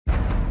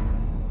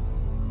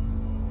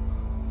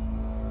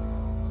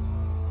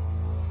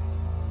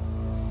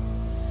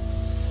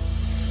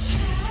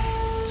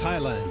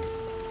Thailand,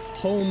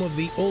 home of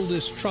the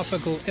oldest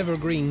tropical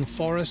evergreen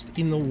forest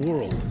in the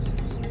world,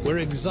 where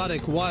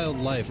exotic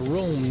wildlife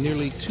roam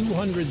nearly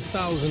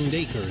 200,000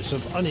 acres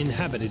of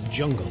uninhabited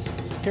jungle.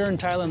 Here in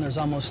Thailand, there's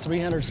almost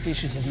 300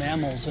 species of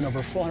mammals and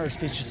over 400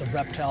 species of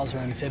reptiles or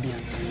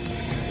amphibians.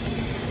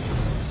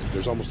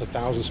 There's almost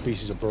 1,000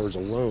 species of birds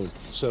alone.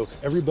 So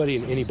everybody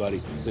and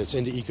anybody that's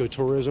into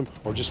ecotourism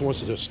or just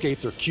wants to escape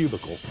their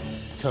cubicle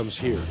comes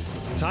here.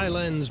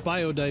 Thailand's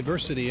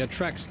biodiversity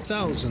attracts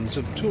thousands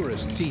of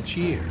tourists each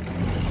year.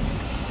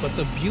 But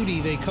the beauty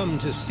they come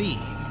to see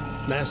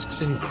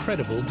masks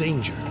incredible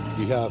danger.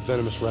 You have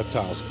venomous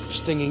reptiles,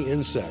 stinging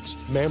insects,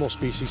 mammal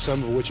species,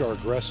 some of which are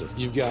aggressive.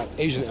 You've got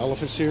Asian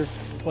elephants here.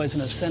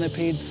 Poisonous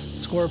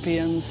centipedes,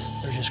 scorpions,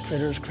 there's just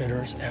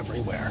critters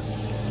everywhere.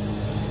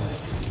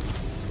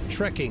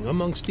 Trekking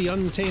amongst the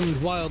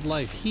untamed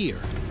wildlife here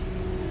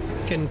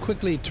can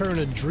quickly turn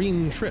a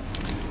dream trip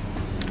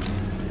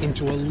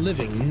into a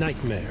living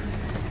nightmare.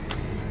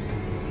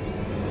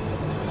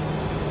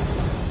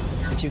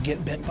 If you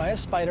get bit by a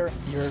spider,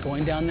 you're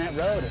going down that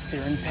road of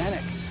fear and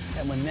panic.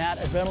 And when that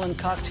adrenaline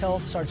cocktail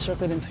starts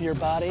circulating through your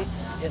body,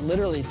 it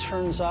literally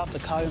turns off the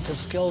cognitive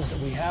skills that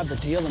we have to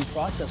deal and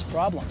process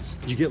problems.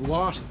 You get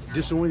lost,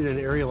 disoriented in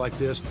an area like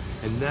this,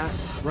 and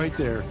that right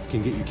there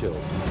can get you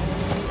killed.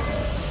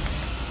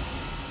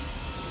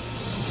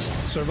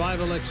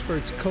 Survival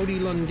experts Cody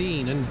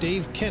and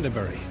Dave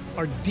Canterbury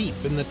are deep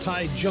in the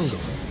Thai jungle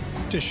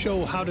to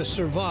show how to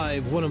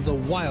survive one of the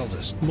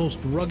wildest, most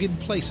rugged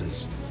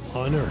places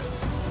on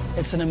Earth.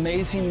 It's an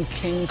amazing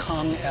King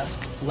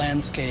Kong-esque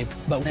landscape,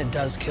 but it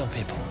does kill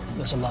people.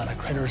 There's a lot of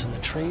critters in the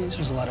trees,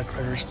 there's a lot of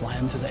critters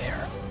flying through the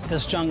air.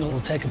 This jungle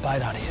will take a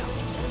bite out of you.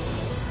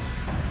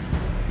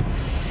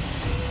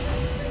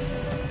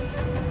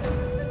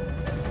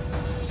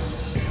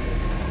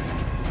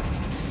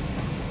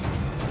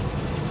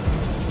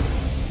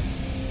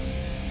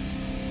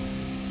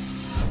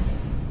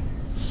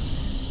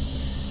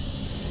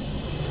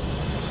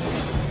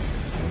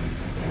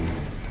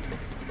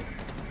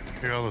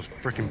 Hear all those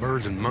freaking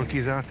birds and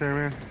monkeys out there,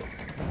 man?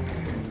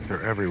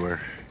 They're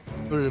everywhere.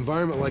 In an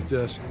environment like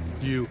this,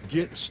 you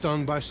get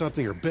stung by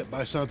something or bit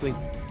by something,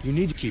 you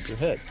need to keep your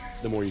head.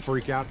 The more you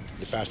freak out,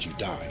 the faster you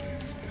die.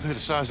 Look at the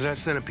size of that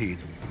centipede.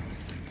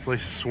 The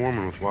place is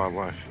swarming with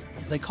wildlife.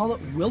 They call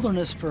it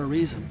wilderness for a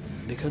reason,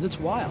 because it's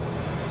wild.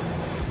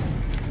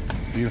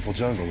 Beautiful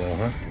jungle, though,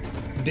 huh?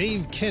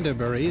 Dave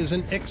Canterbury is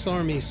an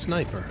ex-Army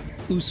sniper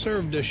who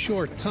served a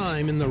short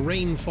time in the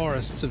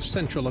rainforests of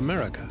Central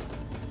America,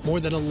 more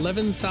than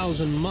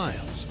 11,000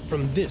 miles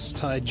from this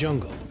Thai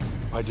jungle.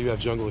 I do have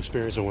jungle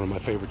experience on one of my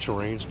favorite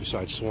terrains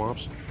besides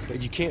swamps,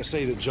 but you can't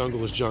say that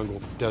jungle is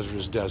jungle, desert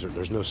is desert.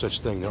 There's no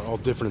such thing. They're all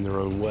different in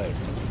their own way.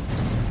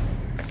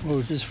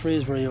 Oh, just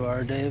freeze where you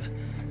are, Dave.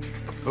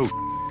 Oh.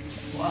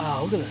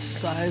 Wow, look at the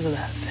size of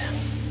that thing.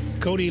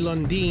 Cody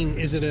Lundeen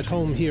isn't at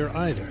home here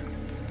either.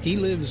 He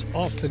lives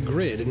off the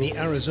grid in the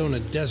Arizona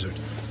desert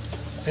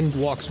and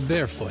walks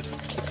barefoot.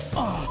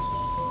 Oh.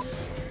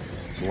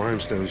 These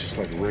limestone's just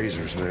like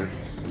razors, man.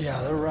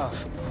 Yeah, they're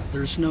rough.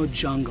 There's no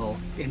jungle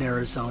in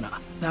Arizona.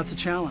 That's a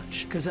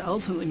challenge, because it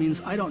ultimately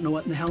means I don't know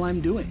what in the hell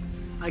I'm doing.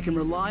 I can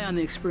rely on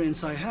the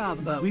experience I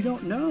have, but we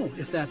don't know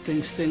if that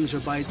thing stings or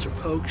bites or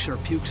pokes or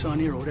pukes on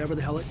you or whatever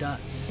the hell it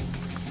does.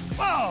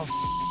 Oh!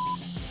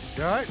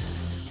 You all right?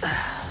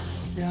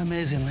 Yeah,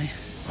 amazingly.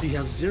 You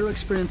have zero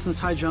experience in the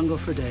Thai jungle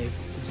for Dave,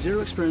 zero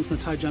experience in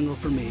the Thai jungle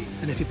for me,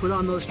 and if you put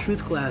on those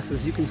truth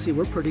glasses, you can see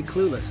we're pretty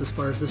clueless as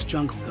far as this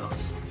jungle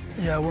goes.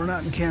 Yeah, we're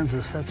not in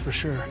Kansas, that's for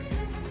sure.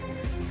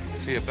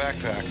 See a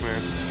backpack,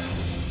 man.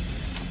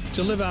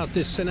 To live out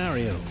this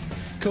scenario,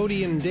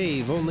 Cody and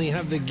Dave only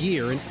have the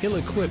gear an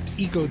ill-equipped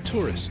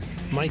eco-tourist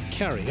might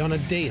carry on a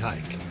day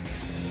hike.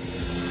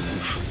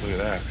 Look at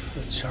that.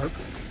 It's sharp.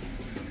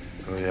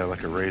 Oh yeah,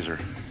 like a razor.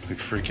 Big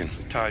freaking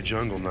Thai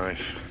jungle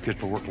knife. Good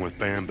for working with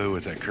bamboo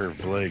with that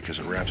curved blade because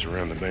it wraps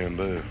around the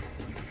bamboo.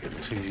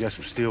 See, he's got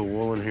some steel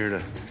wool in here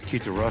to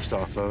keep the rust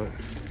off of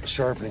it.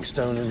 Sharpening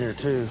stone in here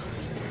too.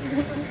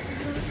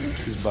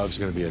 These bugs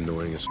are gonna be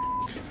annoying as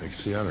I can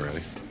see on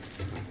already.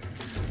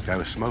 Guy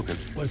was smoking.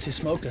 What's he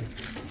smoking?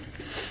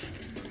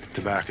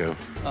 Tobacco.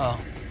 Oh.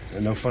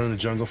 And no fun in the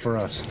jungle for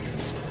us.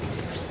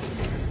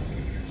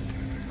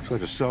 Looks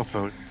like a cell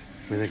phone.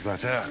 What do you think about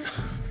that?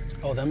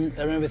 Oh, then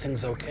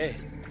everything's okay.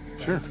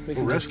 Sure. We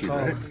can We'll just rescue, call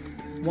right?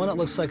 it. One, it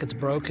looks like it's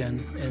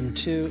broken, and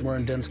two, we're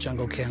in dense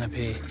jungle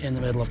canopy in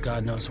the middle of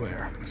God knows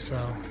where. So,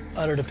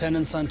 utter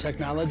dependence on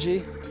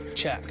technology,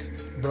 check.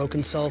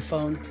 Broken cell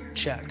phone,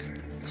 check.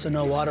 So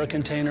no water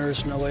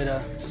containers, no way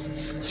to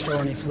store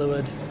any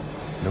fluid.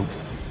 Nope.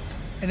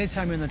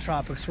 Anytime you're in the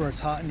tropics where it's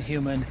hot and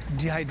humid,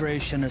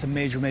 dehydration is a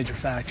major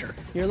factor.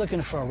 You're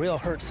looking for a real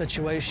hurt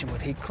situation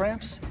with heat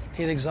cramps,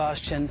 heat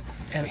exhaustion,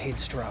 and heat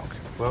stroke.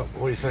 Well,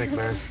 what do you think,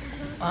 man?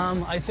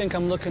 I think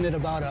I'm looking at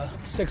about a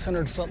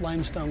 600-foot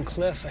limestone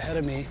cliff ahead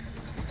of me.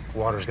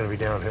 Water's gonna be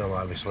downhill,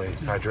 obviously.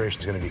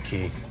 Hydration's gonna be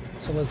key.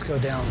 So let's go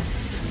down.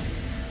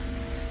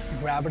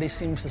 Gravity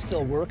seems to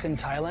still work in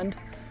Thailand,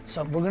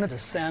 so we're gonna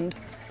descend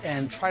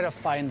and try to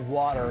find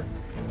water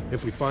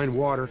If we find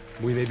water,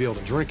 we may be able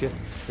to drink it.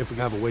 If we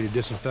have a way to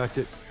disinfect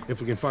it, if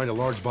we can find a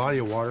large body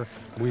of water,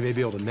 we may be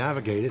able to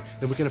navigate it,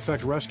 then we can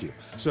effect rescue.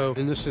 So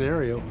in this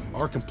scenario,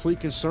 our complete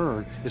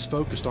concern is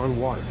focused on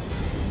water.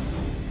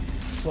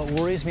 What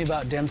worries me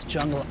about dense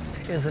jungle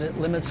is that it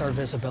limits our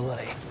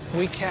visibility.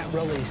 We can't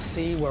really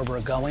see where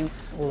we're going.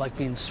 We're like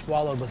being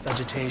swallowed with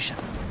vegetation.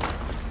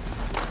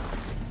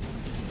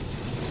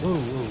 Whoa,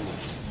 whoa.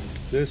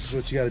 This is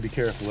what you got to be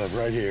careful of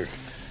right here.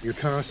 You're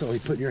constantly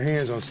putting your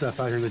hands on stuff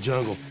out here in the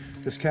jungle.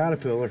 This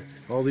caterpillar,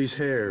 all these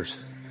hairs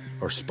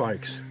are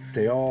spikes.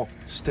 They all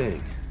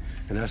sting.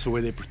 And that's the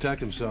way they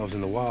protect themselves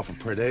in the wild from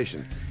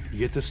predation. You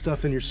get this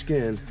stuff in your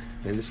skin,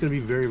 and it's going to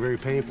be very, very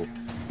painful.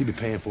 You'll be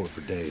paying for it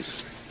for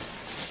days.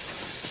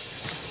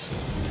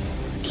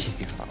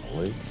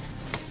 Golly.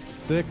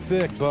 Thick,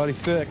 thick, buddy,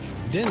 thick.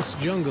 Dense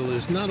jungle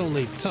is not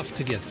only tough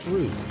to get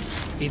through,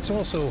 it's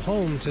also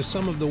home to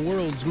some of the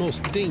world's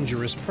most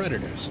dangerous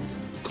predators.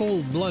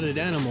 Cold-blooded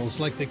animals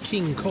like the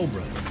king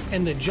cobra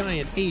and the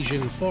giant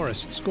Asian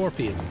forest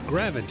scorpion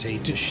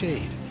gravitate to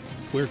shade,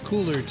 where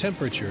cooler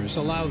temperatures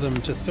allow them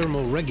to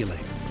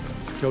thermoregulate.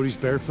 Cody's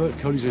barefoot,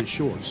 Cody's in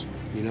shorts.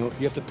 You know,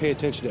 you have to pay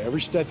attention to every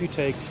step you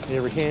take and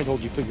every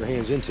handhold you put your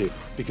hands into,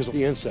 because of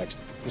the insects,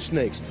 the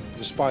snakes,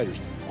 the spiders,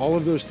 all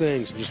of those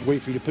things just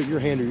wait for you to put your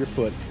hand or your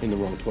foot in the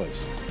wrong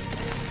place.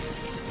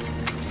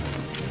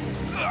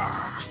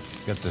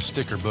 Got the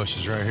sticker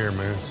bushes right here,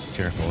 man.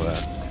 Careful of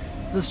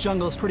that. This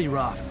jungle is pretty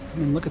rough. I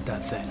mean, look at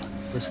that thing.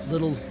 This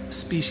little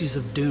species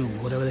of doom,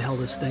 whatever the hell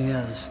this thing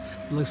is.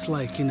 It looks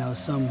like, you know,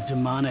 some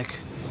demonic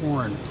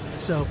horn.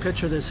 So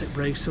picture this, it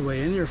breaks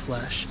away in your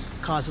flesh,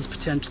 causes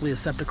potentially a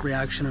septic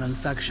reaction and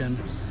infection,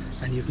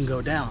 and you can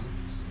go down.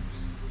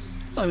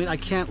 I mean, I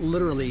can't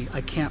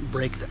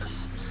break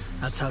this.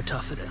 That's how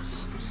tough it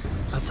is.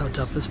 That's how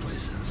tough this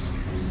place is.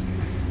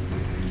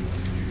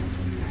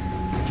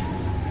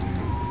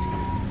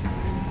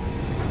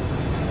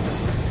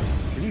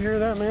 Can you hear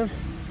that, man?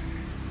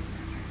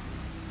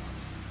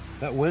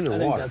 That wind or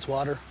water? I think that's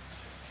water.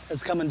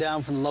 It's coming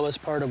down from the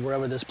lowest part of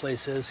wherever this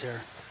place is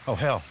here. Oh,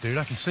 hell, dude,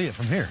 I can see it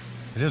from here.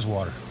 It is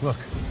water. Look.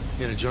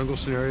 In a jungle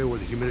scenario where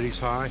the humidity's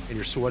high and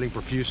you're sweating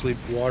profusely,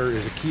 water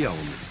is a key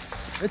element.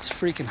 It's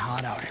freaking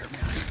hot out here,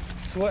 man.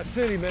 Sweat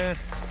City, man.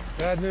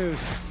 Bad news.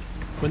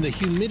 When the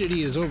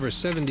humidity is over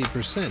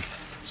 70%,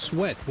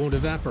 sweat won't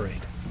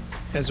evaporate.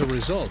 As a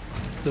result,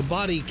 the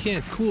body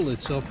can't cool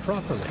itself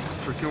properly.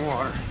 Freaking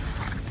water.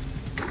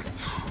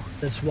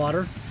 This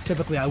water,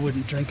 typically I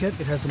wouldn't drink it.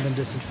 It hasn't been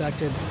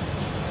disinfected.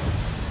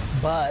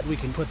 But we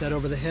can put that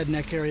over the head,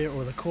 neck area,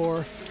 or the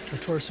core, the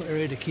torso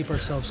area to keep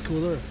ourselves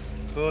cooler.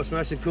 Oh, it's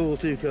nice and cool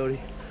too, Cody.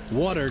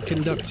 Water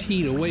conducts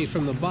heat away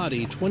from the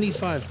body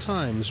 25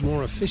 times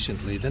more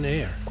efficiently than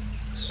air.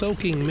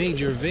 Soaking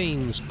major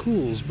veins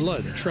cools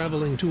blood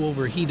traveling to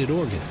overheated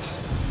organs.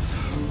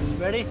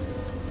 Ready?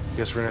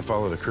 Guess we're gonna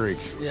follow the creek.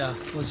 Yeah,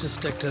 let's just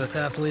stick to the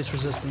path of least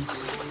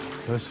resistance.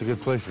 That's a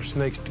good place for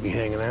snakes to be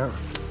hanging out.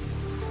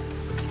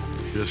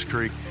 This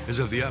creek is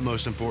of the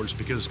utmost importance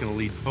because it's going to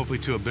lead, hopefully,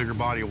 to a bigger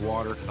body of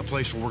water, a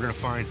place where we're going to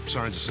find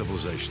signs of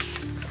civilization.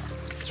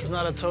 It's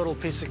not a total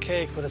piece of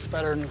cake, but it's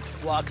better than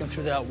walking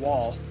through that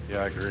wall.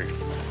 Yeah, I agree.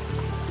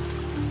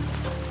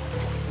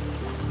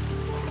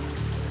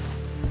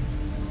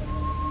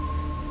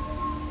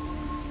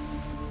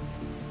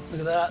 Look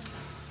at that.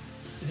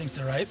 You think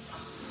they're ripe?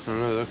 I don't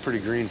know, they look pretty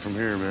green from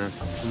here, man.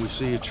 When we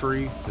see a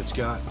tree that's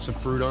got some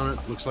fruit on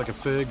it, looks like a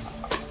fig.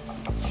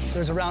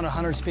 There's around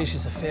 100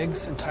 species of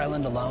figs in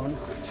Thailand alone.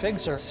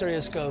 Figs are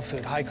serious go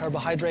food, high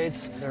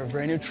carbohydrates. They're a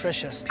very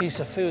nutritious piece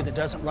of food that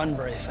doesn't run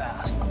very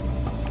fast.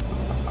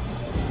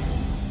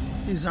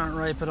 These aren't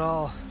ripe at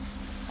all.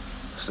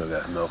 Still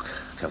got milk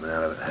coming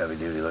out of it, heavy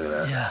duty, look at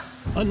that. Yeah.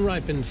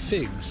 Unripened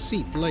figs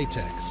seep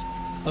latex,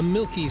 a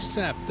milky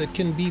sap that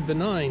can be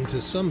benign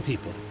to some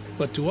people,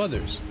 but to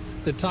others,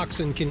 the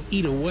toxin can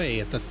eat away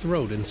at the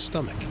throat and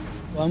stomach.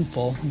 Well, I'm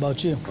full. How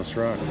about you? That's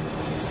right.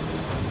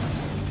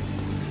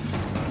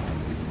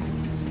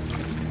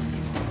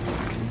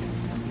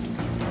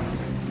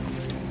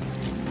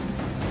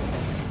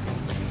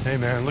 Hey,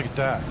 man, look at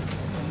that.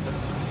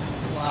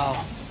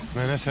 Wow.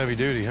 Man, that's heavy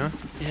duty, huh?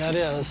 Yeah, it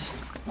is.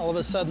 All of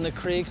a sudden, the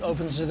creek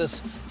opens to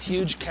this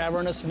huge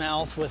cavernous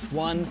mouth with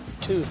one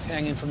tooth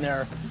hanging from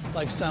there,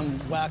 like some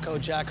wacko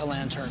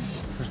jack-o'-lantern.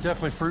 There's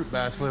definitely fruit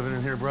bats living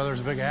in here, brother.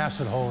 There's a big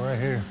acid hole right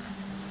here.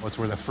 What's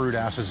where the fruit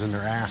acids in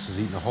their ass is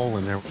eating a hole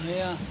in there.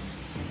 Yeah,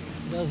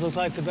 it does look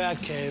like the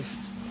bat cave.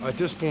 At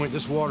this point,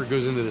 this water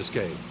goes into this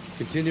cave.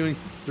 Continuing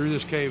through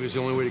this cave is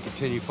the only way to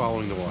continue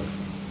following the water.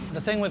 The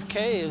thing with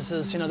caves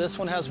is, you know, this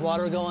one has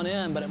water going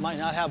in, but it might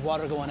not have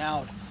water going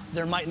out.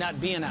 There might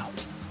not be an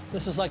out.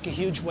 This is like a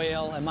huge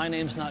whale, and my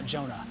name's not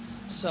Jonah.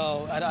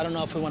 So I don't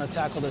know if we want to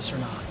tackle this or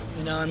not.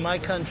 You know, in my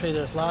country,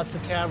 there's lots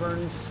of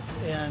caverns,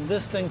 and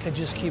this thing could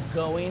just keep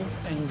going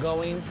and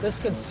going. This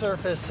could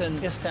surface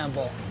in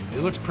Istanbul.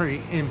 It looks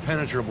pretty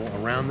impenetrable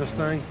around this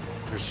thing.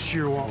 There's a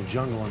sheer wall of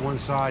jungle on one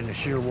side and a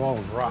sheer wall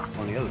of rock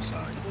on the other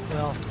side.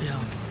 Well, yeah,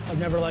 I've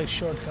never liked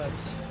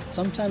shortcuts.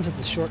 Sometimes it's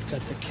a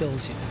shortcut that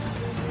kills you.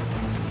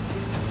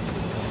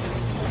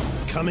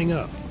 Coming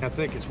up, I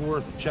think it's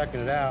worth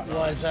checking it out.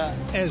 Why is that?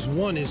 as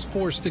one is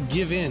forced to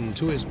give in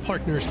to his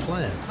partner's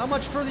plan, How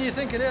much further do you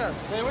think it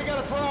is? Hey, we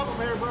got a problem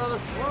here, brother.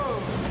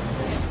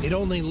 Whoa. it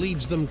only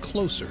leads them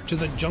closer to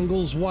the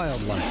jungle's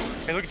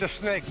wildlife. Hey, look at this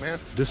snake, man.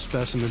 This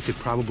specimen could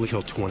probably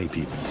kill 20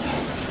 people.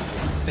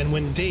 And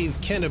when Dave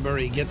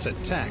Canterbury gets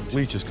attacked,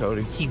 Leeches,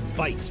 Cody. he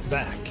bites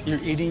back.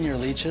 You're eating your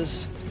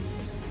leeches?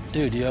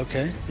 Dude, you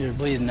okay? You're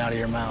bleeding out of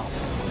your mouth.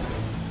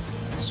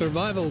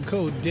 Survival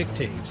code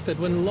dictates that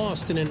when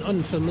lost in an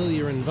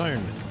unfamiliar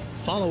environment,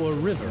 follow a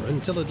river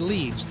until it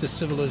leads to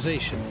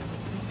civilization.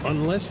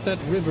 Unless that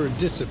river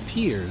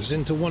disappears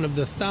into one of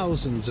the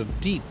thousands of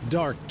deep,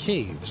 dark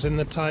caves in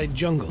the Thai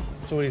jungle.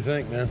 So what do you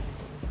think, man?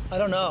 I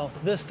don't know.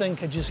 This thing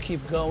could just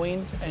keep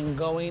going and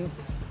going.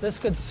 This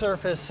could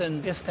surface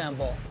in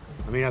Istanbul.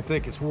 I mean, I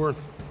think it's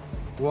worth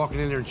walking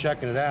in there and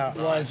checking it out.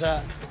 Why is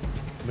that?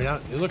 I mean,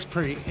 it looks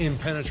pretty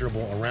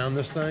impenetrable around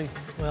this thing.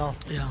 Well,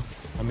 yeah.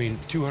 I mean,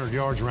 200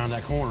 yards around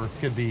that corner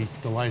could be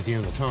the light at the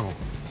end of the tunnel.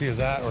 It's either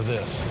that or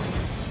this.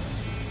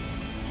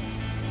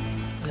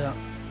 Yeah.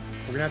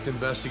 We're gonna have to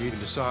investigate and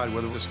decide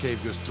whether this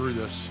cave goes through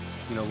this,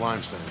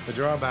 limestone. The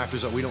drawback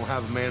is that we don't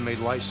have a man-made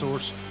light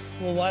source.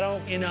 Well, why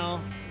don't,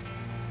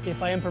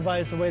 if I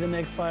improvise the way to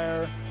make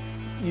fire,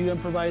 you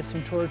improvise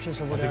some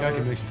torches or I whatever. think I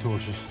can make some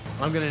torches.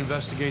 I'm gonna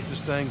investigate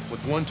this thing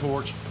with one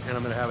torch, and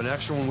I'm gonna have an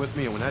extra one with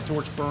me, and when that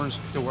torch burns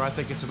to where I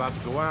think it's about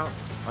to go out,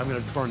 I'm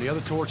gonna burn the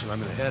other torch, and I'm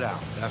gonna head out.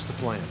 That's the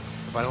plan.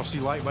 If I don't see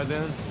light by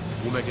then,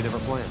 we'll make a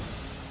different plan.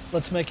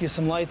 Let's make you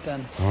some light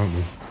then. All right,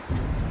 man.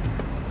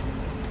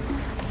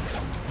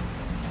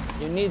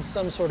 You need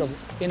some sort of,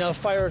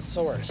 fire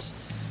source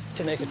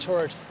to make a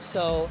torch.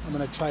 So I'm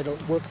gonna try to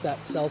work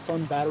that cell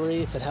phone battery.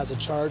 If it has a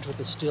charge with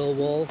the steel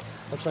wool,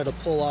 I'll try to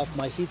pull off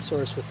my heat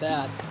source with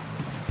that.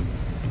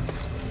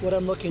 What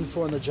I'm looking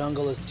for in the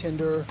jungle is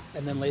tinder,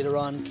 and then later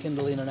on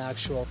kindling an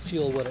actual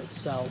fuel wood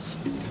itself.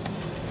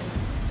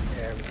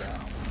 There we go.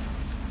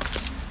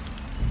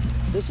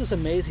 This is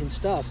amazing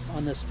stuff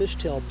on this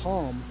fishtail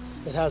palm.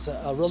 It has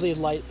a really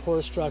light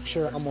pore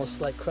structure,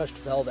 almost like crushed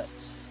velvet.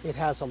 It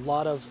has a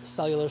lot of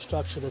cellular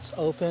structure that's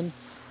open,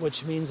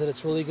 which means that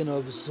it's really going to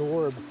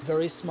absorb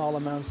very small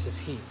amounts of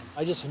heat.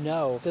 I just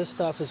know this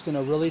stuff is going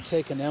to really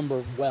take an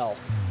ember well.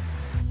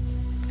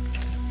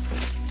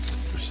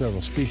 There's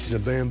several species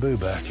of bamboo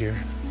back here.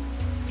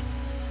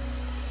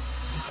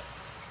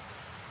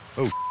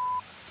 Oh.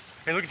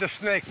 Hey, look at this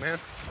snake, man.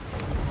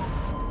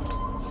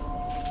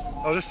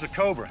 Oh, this is a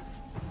cobra.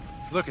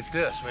 Look at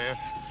this, man.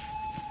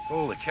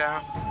 Holy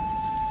cow.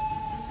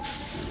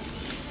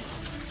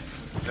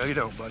 No, you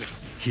don't, buddy.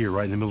 Here,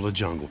 right in the middle of the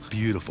jungle,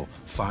 beautiful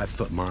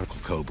 5-foot monocle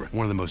cobra,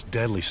 one of the most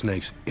deadly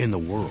snakes in the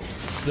world.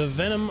 The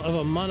venom of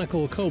a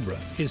monocle cobra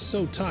is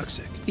so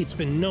toxic, it's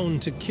been known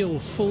to kill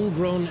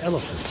full-grown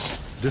elephants.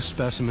 This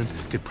specimen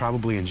could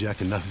probably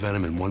inject enough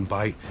venom in one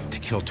bite to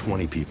kill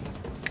 20 people.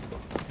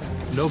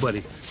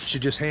 Nobody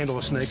should just handle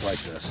a snake like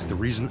this. The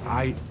reason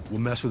I will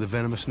mess with a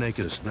venomous snake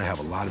is I have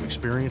a lot of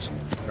experience.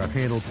 I've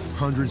handled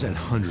hundreds and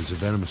hundreds of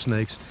venomous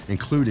snakes,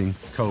 including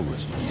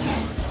cobras.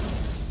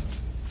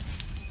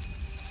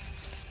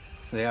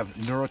 They have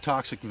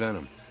neurotoxic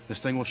venom.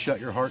 This thing will shut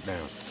your heart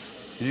down.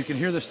 And you can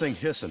hear this thing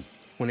hissing.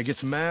 When it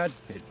gets mad,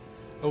 it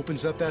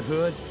opens up that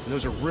hood, and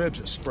those are ribs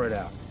that spread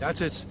out.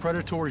 That's its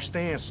predatory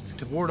stance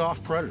to ward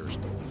off predators.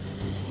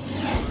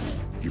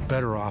 You're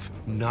better off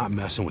not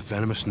messing with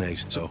venomous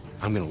snakes, so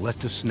I'm gonna let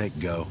this snake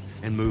go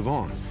and move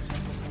on.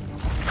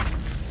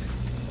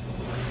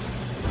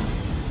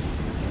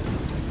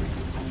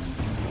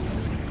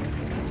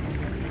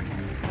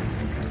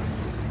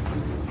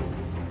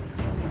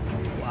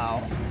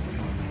 Wow.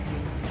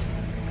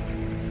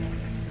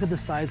 Look at the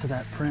size of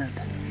that print.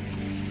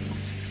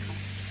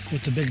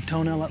 With the big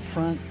toenail up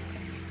front,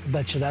 I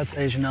bet you that's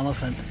Asian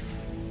elephant.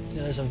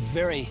 There's a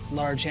very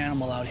large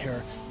animal out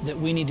here that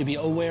we need to be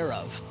aware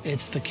of.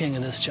 It's the king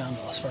of this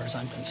jungle, as far as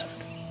I'm concerned.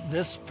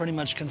 This pretty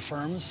much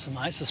confirms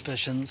my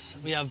suspicions.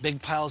 We have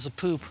big piles of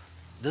poop.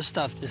 This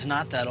stuff is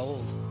not that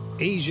old.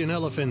 Asian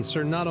elephants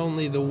are not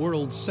only the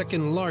world's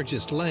second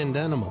largest land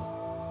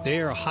animal,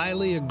 they are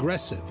highly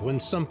aggressive when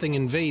something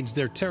invades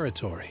their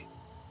territory.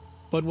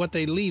 But what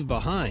they leave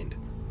behind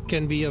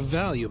can be a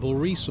valuable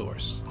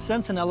resource.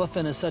 Since an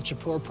elephant is such a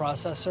poor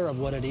processor of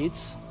what it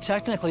eats,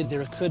 technically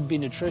there could be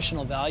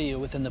nutritional value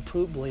within the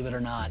poop, believe it or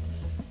not.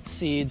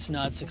 Seeds,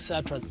 nuts,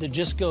 etc., that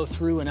just go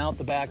through and out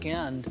the back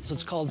end. So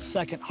it's called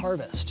second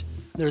harvest.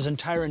 There's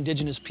entire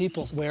indigenous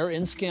peoples where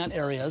in scant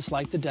areas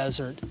like the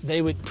desert,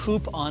 they would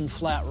poop on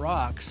flat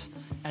rocks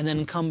and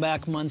then come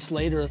back months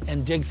later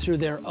and dig through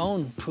their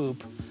own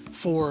poop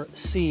for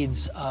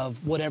seeds of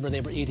whatever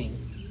they were eating.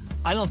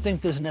 I don't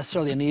think there's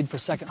necessarily a need for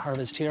second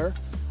harvest here,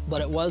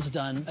 but it was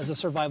done as a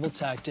survival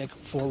tactic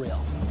for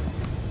real.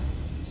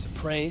 So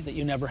pray that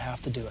you never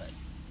have to do it.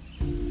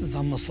 It's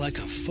almost like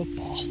a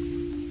football.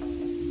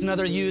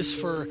 Another use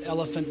for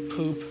elephant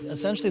poop,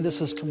 essentially this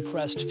is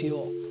compressed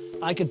fuel.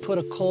 I could put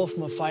a coal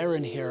from a fire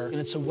in here, and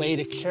it's a way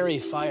to carry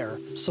fire.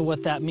 So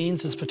what that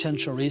means is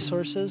potential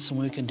resources, and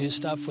we can do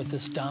stuff with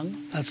this dung.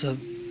 That's an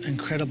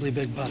incredibly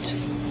big butt.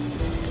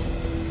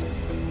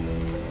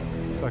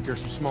 like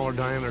there's some smaller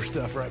diameter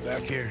stuff right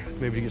back here.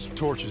 Maybe to get some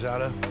torches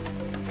out of.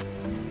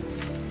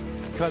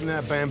 Cutting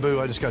that bamboo,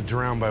 I just got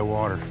drowned by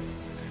water.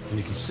 And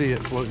you can see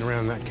it floating around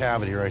in that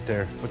cavity right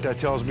there. What that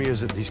tells me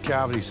is that these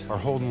cavities are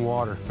holding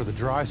water for the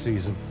dry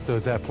season so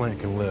that that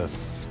plant can live.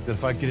 That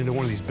if I get into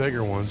one of these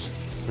bigger ones,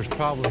 there's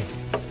probably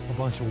a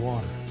bunch of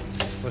water.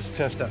 Let's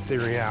test that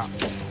theory out.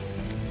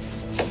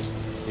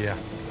 Yeah,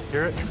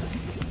 hear it?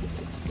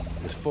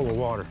 It's full of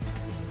water.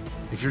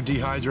 If you're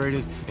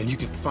dehydrated and you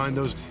can find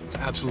those, it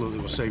absolutely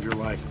will save your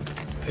life.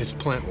 It's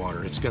plant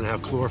water. It's gonna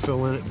have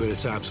chlorophyll in it, but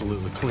it's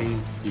absolutely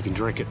clean. You can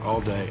drink it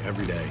all day,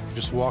 every day.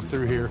 Just walk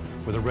through here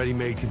with a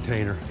ready-made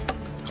container,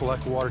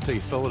 collect water till you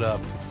fill it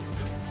up,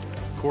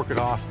 cork it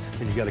off,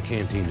 and you got a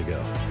canteen to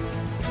go.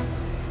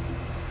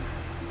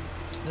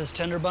 This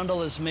tinder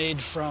bundle is made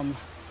from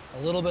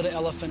a little bit of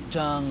elephant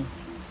dung,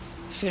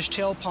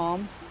 fishtail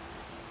palm,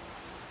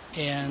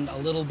 and a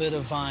little bit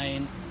of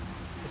vine.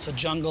 It's a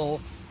jungle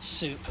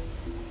soup.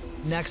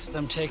 Next,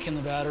 I'm taking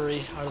the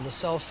battery out of the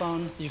cell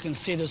phone. You can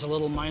see there's a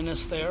little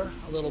minus there,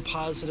 a little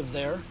positive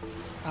there.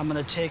 I'm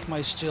gonna take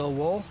my steel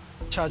wool,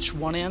 touch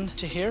one end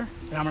to here,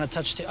 and I'm gonna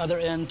touch the other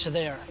end to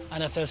there.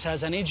 And if this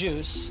has any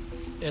juice,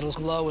 it'll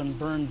glow and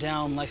burn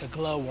down like a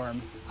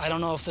glowworm. I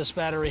don't know if this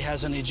battery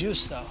has any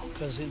juice though,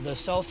 because the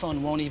cell phone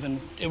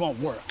it won't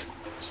work.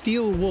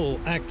 Steel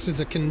wool acts as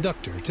a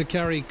conductor to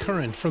carry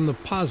current from the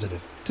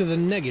positive to the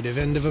negative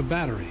end of a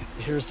battery.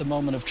 Here's the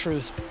moment of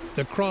truth.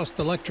 The crossed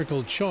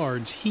electrical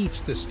charge heats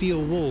the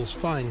steel wool's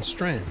fine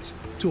strands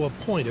to a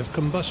point of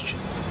combustion.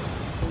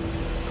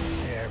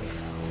 There we go.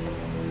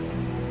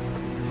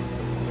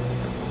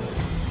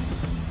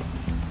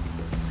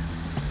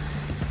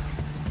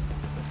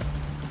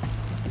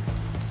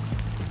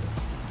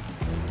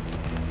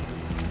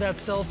 That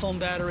cell phone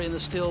battery and the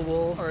steel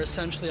wool are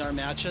essentially our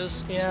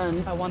matches,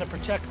 and I want to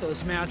protect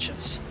those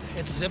matches.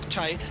 It's zip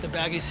tight, the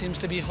baggie seems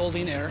to be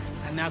holding air,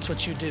 and that's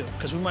what you do,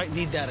 because we might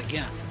need that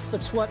again.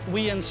 It's what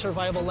we in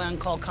survival land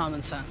call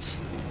common sense.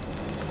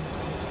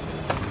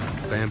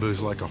 Bamboo's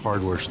like a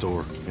hardware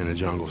store in a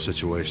jungle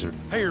situation.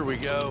 Here we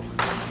go.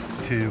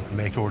 To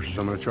make torches,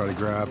 I'm gonna try to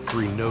grab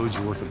 3 nodes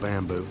worth of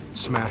bamboo,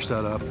 smash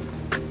that up,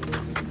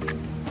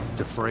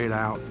 defray it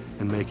out,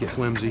 and make it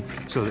flimsy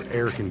so that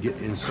air can get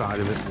inside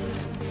of it.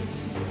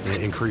 And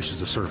it increases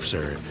the surface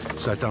area.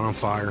 Set that on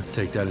fire,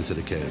 take that into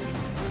the cave.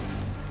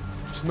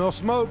 Smell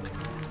smoke?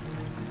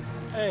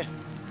 Hey,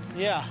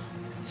 yeah.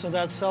 So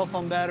that cell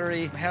phone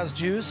battery has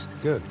juice.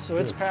 Good. So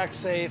it's packed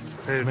safe.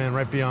 Hey, man,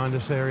 right beyond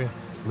this area,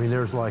 I mean,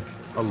 there's like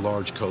a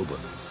large cobra.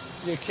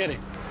 You're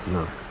kidding.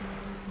 No.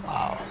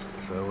 Wow.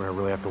 So we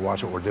really have to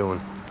watch what we're doing.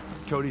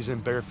 Cody's in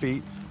bare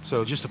feet,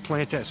 so just to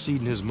plant that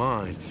seed in his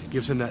mind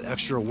gives him that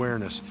extra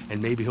awareness,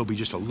 and maybe he'll be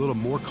just a little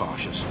more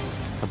cautious.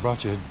 I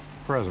brought you a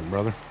present,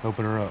 brother.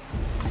 Open her up.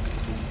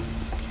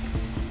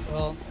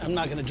 Well, I'm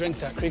not gonna drink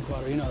that creek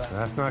water, you know that.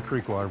 That's not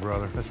creek water,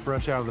 brother. That's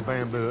fresh out of the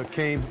bamboo. It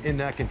came in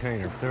that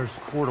container. There's a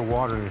quart of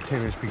water in a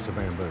 10-inch piece of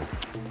bamboo.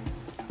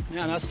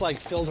 Man, that's like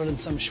filtered in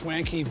some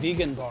schwanky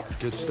vegan bar.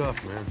 Good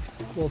stuff, man.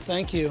 Well,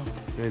 thank you.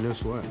 Hey, no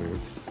sweat, man.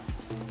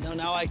 No,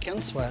 now I can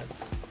sweat.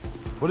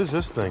 What is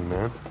this thing,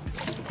 man?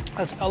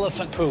 That's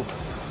elephant poop.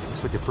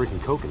 Looks like a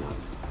freaking coconut.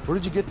 Where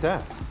did you get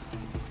that?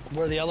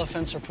 Where the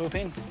elephants are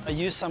pooping. I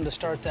used some to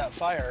start that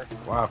fire.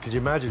 Wow, could you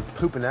imagine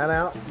pooping that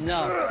out?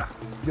 No.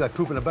 It'd be like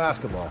pooping a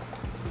basketball.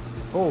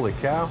 Holy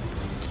cow.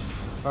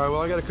 All right,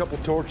 well, I got a couple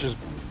torches,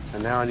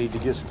 and now I need to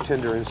get some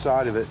tinder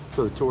inside of it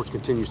so the torch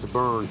continues to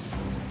burn.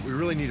 We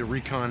really need a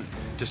recon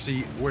to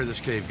see where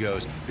this cave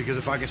goes, because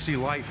if I can see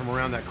light from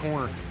around that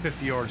corner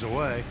 50 yards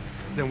away,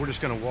 then we're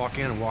just gonna walk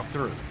in and walk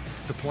through.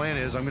 The plan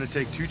is I'm gonna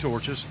take 2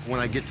 torches.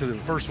 When I get to the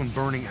first one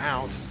burning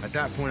out, at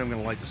that point I'm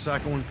gonna light the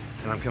second one,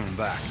 and I'm coming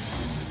back.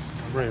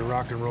 Ready to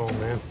rock and roll,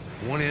 man.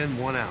 One in,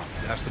 one out.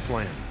 That's the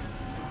plan.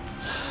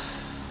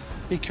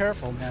 Be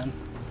careful, man.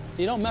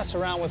 You don't mess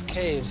around with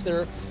caves.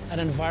 They're an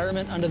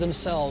environment unto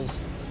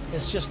themselves.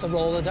 It's just the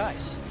roll of the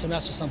dice to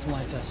mess with something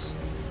like this.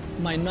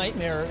 My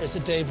nightmare is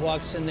that Dave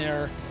walks in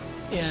there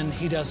and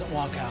he doesn't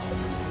walk out.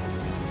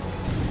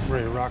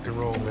 Ready to rock and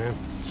roll, man.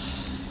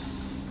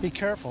 Be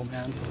careful,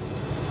 man.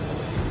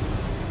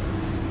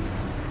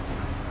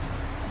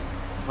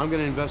 I'm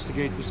gonna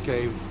investigate this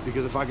cave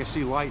because if I can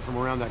see light from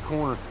around that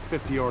corner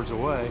 50 yards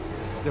away,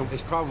 then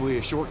it's probably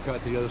a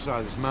shortcut to the other side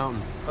of this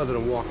mountain other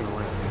than walking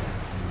around.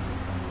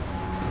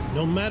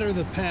 No matter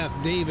the path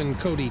Dave and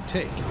Cody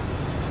take,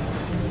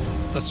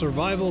 a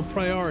survival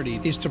priority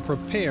is to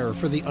prepare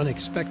for the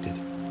unexpected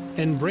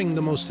and bring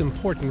the most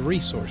important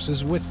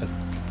resources with them.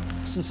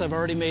 Since I've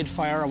already made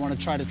fire, I want to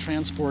try to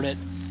transport it.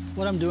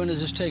 What I'm doing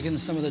is just taking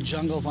some of the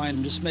jungle vine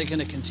and just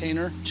making a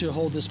container to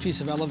hold this piece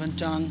of elephant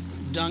dung.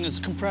 Dung is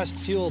compressed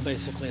fuel,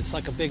 basically. It's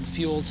like a big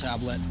fuel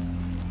tablet.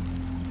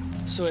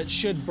 So it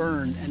should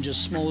burn and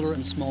just smolder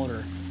and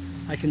smolder.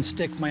 I can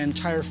stick my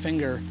entire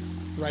finger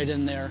right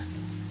in there,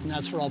 and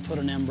that's where I'll put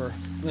an ember.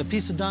 With a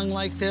piece of dung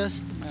like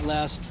this, it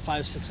lasts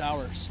 5-6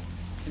 hours.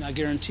 And I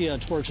guarantee you a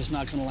torch is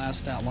not gonna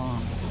last that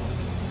long.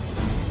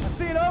 I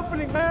see an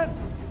opening, man.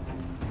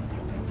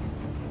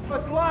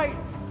 It's light.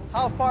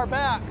 How far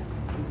back?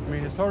 I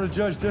mean, it's hard to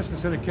judge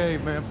distance in a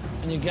cave, man.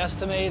 And you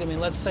guesstimate, I mean,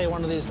 let's say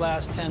one of these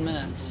last 10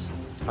 minutes.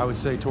 I would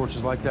say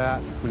torches like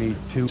that, we need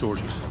 2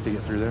 torches to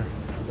get through there.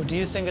 Well, do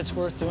you think it's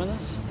worth doing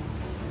this?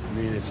 I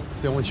mean, it's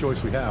the only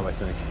choice we have, I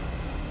think.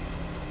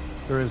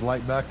 There is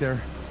light back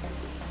there.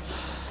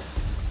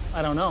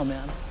 I don't know,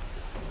 man.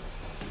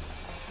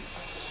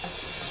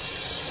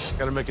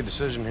 Gotta make a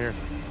decision here.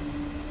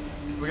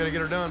 We gotta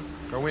get her done,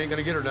 or we ain't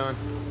gonna get her done.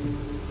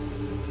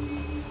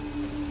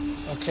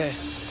 Okay.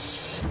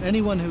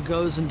 Anyone who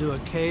goes into a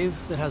cave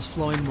that has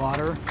flowing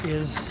water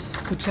is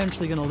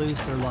potentially going to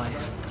lose their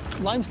life.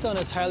 Limestone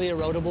is highly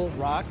erodible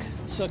rock,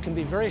 so it can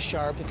be very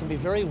sharp, it can be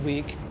very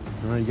weak.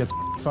 You got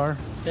the fire?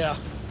 Yeah.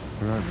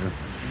 All right, man.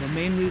 The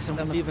main reason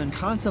I'm even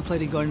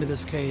contemplating going to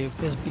this cave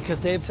is because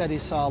Dave said he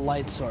saw a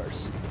light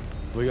source.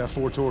 We got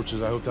 4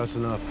 torches. I hope that's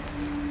enough.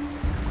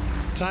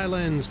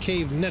 Thailand's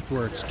cave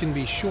networks can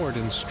be short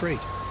and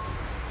straight,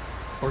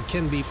 or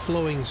can be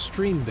flowing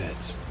stream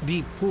beds,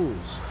 deep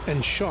pools,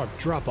 and sharp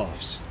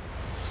drop-offs.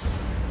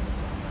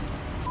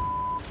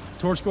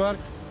 Torch squad?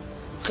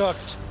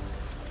 Cooked.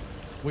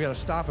 We gotta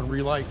stop and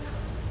relight.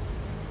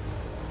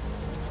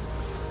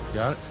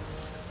 Got it?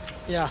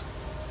 Yeah.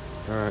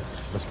 All right,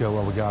 let's go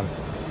while we got it.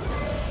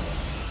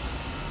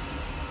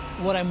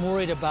 What I'm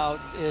worried about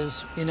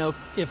is, you know,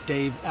 if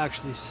Dave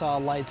actually saw a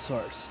light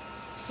source.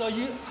 So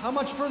how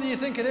much further do you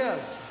think it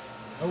is?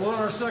 I want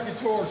our second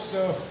torch,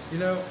 so, you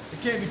know,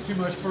 it can't be too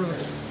much further.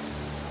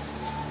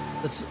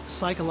 It's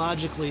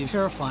psychologically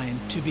terrifying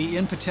to be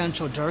in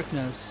potential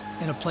darkness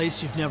in a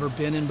place you've never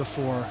been in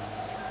before.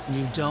 And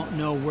you don't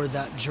know where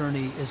that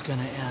journey is going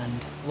to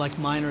end, like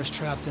miners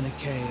trapped in a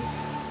cave.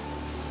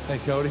 Hey,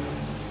 Cody,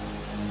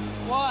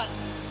 What?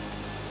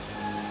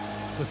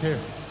 look here.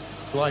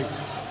 Light.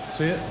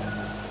 See it?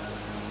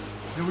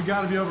 Then we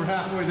gotta be over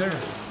halfway there.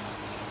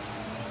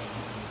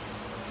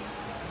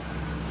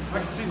 I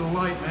can see the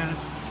light, man.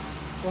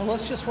 Well,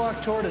 let's just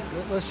walk toward it.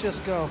 Let's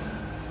just go.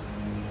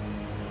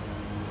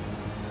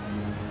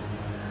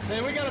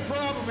 Hey, we got a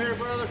problem here,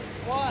 brother.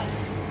 What?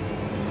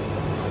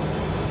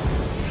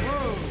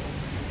 Whoa.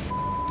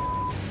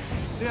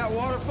 See that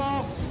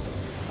waterfall?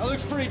 That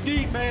looks pretty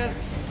deep, man.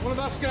 One of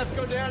us got to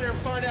go down there and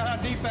find out how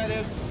deep that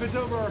is. If it's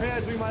over our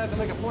heads, we might have to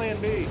make a plan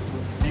B.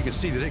 You can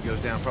see that it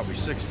goes down probably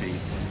 6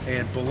 feet.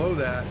 And below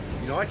that,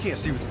 you know, I can't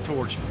see with the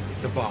torch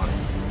the bottom.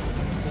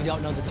 We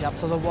don't know the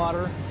depth of the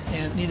water,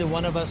 and neither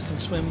one of us can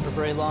swim for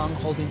very long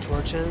holding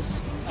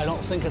torches. I don't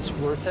think it's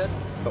worth it.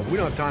 But we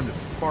don't have time to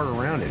fart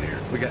around in here.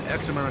 We got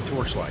X amount of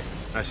torch light.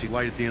 I see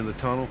light at the end of the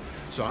tunnel,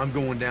 so I'm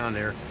going down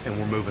there and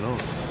we're moving on.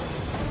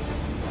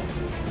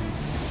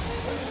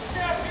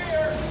 Step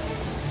here.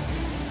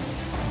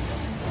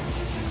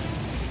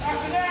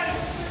 After that,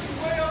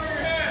 it's way over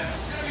your head.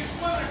 You're gonna be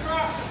swimming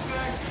across this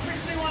thing. We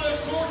see one of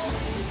those torches.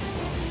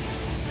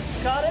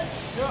 Got it?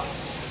 Yeah.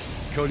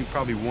 Cody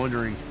probably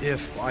wondering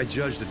if I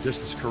judged the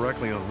distance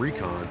correctly on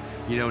recon,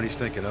 you know, and he's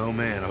thinking, oh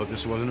man, I hope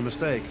this wasn't a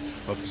mistake.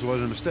 Hope this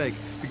wasn't a mistake.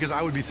 Because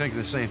I would be thinking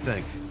the same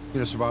thing.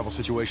 In a survival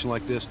situation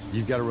like this,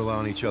 you've got to rely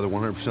on each other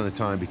 100% of the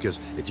time, because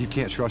if you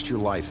can't trust your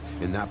life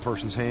in that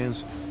person's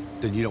hands,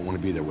 then you don't want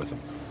to be there with them.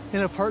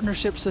 In a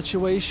partnership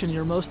situation,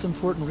 your most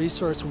important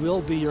resource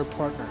will be your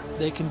partner.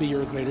 They can be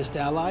your greatest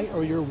ally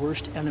or your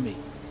worst enemy.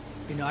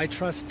 You know, I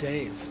trust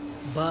Dave,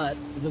 but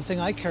the thing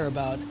I care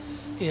about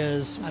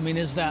is, I mean,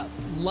 is that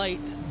light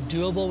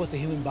doable with the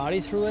human body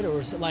through it, or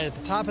is it light at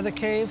the top of the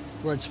cave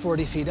where it's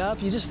 40 feet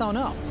up? You just don't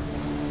know.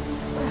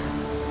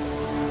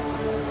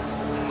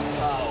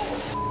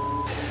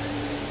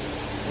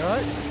 All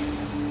right?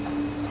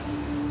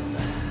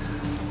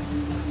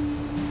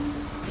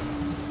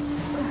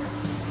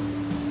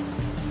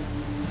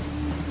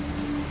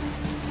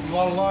 A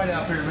lot of light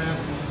out here, man.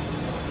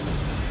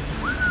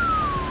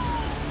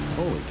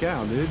 Holy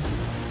cow, dude.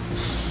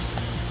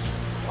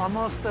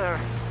 Almost there.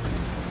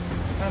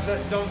 How's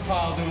that dump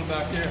pile doing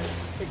back there?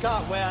 It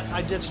got wet.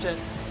 I ditched it.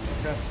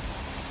 Okay.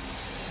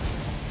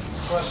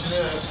 Question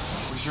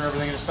is, we sure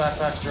everything in this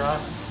backpack's dry?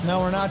 No,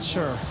 we're not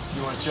sure.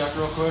 You want to check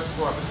real quick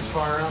before I put this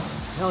fire out?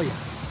 Hell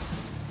yes.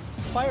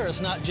 Fire is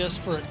not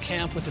just for at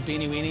camp with the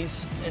beanie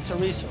weenies. It's a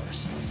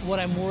resource. What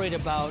I'm worried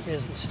about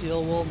is the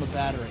steel wool and the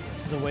battery.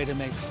 It's the way to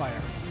make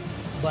fire.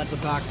 But the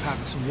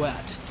backpack is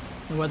wet.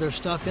 And whether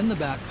stuff in the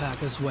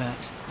backpack is wet,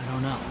 I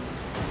don't know.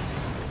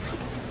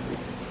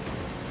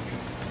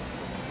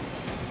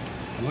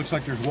 It looks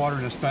like there's water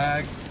in this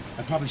bag.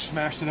 I probably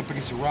smashed it up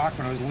against a rock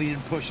when I was leaning,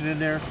 pushing in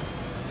there.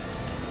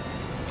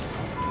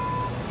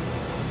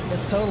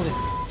 It's totally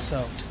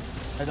soaked.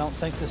 I don't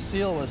think the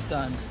seal was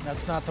done.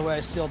 That's not the way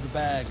I sealed the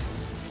bag.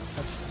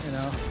 That's, you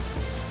know,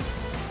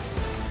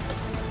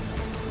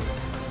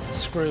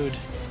 screwed.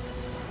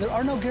 There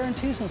are no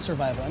guarantees in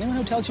survival. Anyone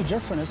who tells you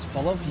different is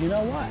full of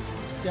you-know-what.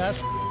 Yeah,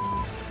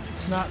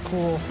 it's not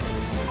cool.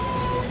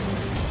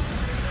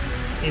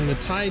 In the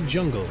Thai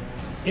jungle,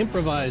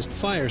 improvised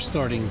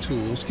fire-starting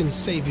tools can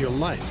save your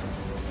life,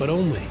 but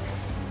only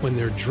when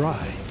they're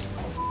dry.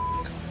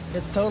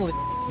 It's totally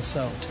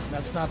soaked.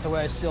 That's not the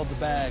way I sealed the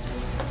bag.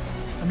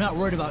 I'm not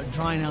worried about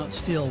drying out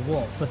steel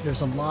wool, but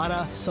there's a lot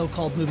of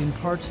so-called moving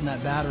parts in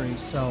that battery,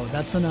 so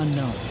that's an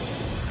unknown.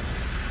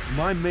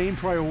 My main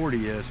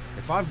priority is,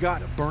 if I've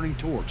got a burning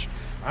torch,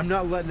 I'm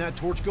not letting that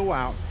torch go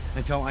out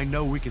until I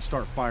know we can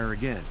start fire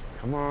again.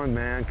 Come on,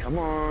 man, come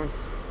on.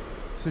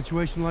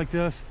 Situation like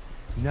this,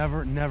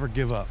 never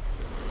give up.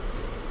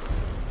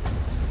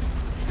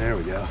 There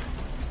we go.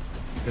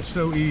 It's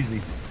so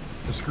easy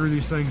to screw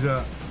these things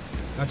up.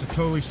 That's a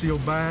totally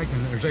sealed bag,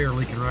 and there's air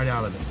leaking right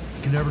out of it.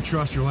 You can never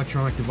trust your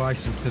electronic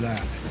devices to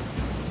that.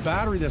 A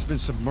battery that's been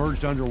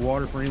submerged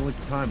underwater for any length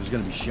of time is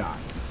gonna be shot.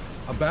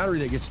 A battery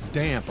that gets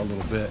damp a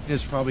little bit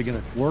is probably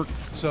gonna work.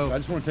 So I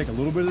just wanna take a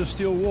little bit of the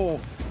steel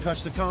wool,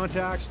 touch the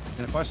contacts,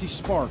 and if I see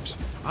sparks,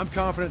 I'm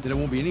confident that it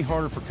won't be any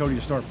harder for Cody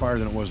to start fire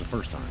than it was the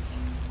first time.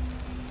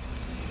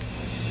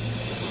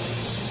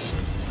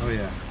 Oh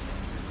yeah.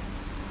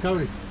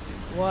 Cody.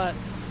 What?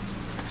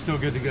 Still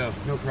good to go,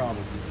 no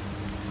problem.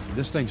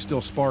 This thing's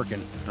still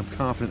sparking. I'm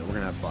confident that we're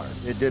gonna have fire.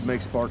 It did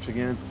make sparks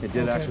again. It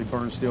did actually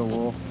burn steel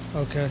wool.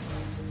 Okay.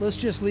 Let's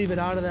just leave it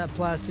out of that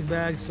plastic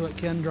bag so it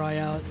can dry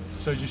out.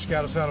 So did you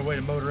scout us out a way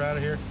to motor out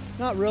of here?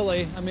 Not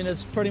really. I mean,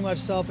 it's pretty much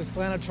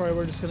self-explanatory.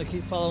 We're just going to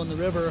keep following the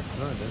river.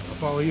 All right, then. I'll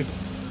follow you.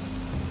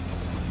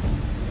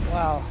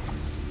 Wow.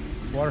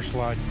 Water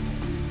slide.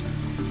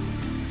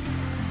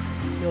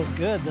 Feels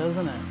good,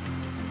 doesn't it?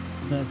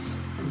 It's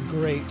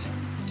great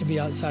to be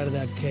outside of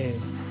that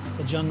cave.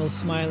 The jungle's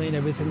smiling,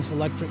 everything's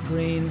electric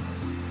green,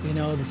 you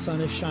know, the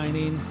sun is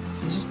shining.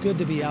 It's just good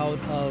to be out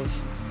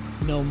of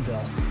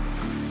Gnomeville.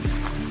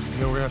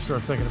 You know, we're gonna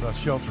start thinking about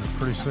shelter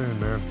pretty soon,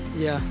 man.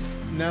 Yeah.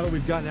 Now that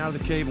we've gotten out of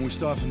the cave and we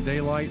still have some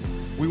daylight,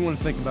 we want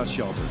to think about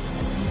shelter.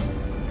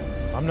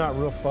 I'm not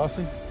real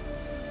fussy.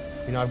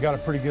 You know, I've got a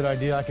pretty good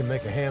idea. I can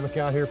make a hammock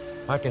out here.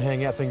 I can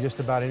hang that thing just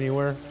about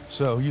anywhere.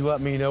 So you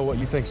let me know what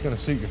you think's gonna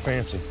suit your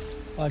fancy.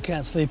 Well, I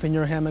can't sleep in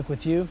your hammock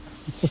with you.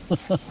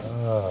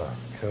 Oh,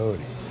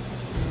 Cody.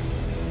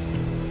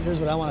 Here's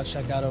what I want to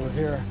check out over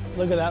here.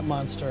 Look at that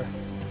monster.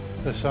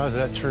 The size of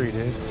that tree,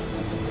 dude.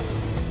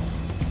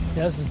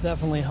 Yeah, this is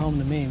definitely home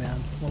to me, man,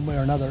 one way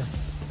or another.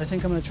 I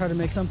think I'm gonna try to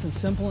make something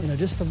simple, you know,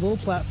 just a little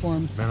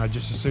platform. Man, I'd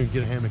just as soon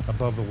get a hammock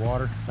above the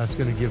water. That's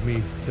gonna give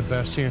me the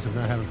best chance of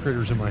not having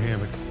critters in my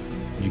hammock.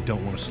 You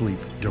don't want to sleep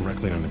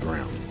directly on the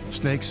ground.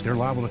 Snakes, they're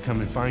liable to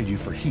come and find you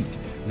for heat.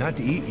 Not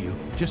to eat you,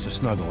 just to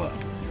snuggle up.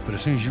 But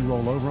as soon as you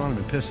roll over on him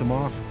and piss him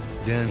off,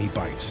 then he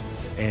bites,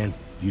 and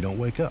you don't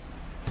wake up.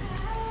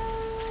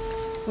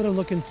 What I'm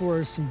looking for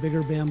is some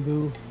bigger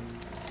bamboo.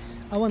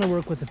 I want to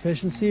work with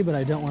efficiency, but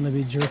I don't want to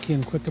be jerky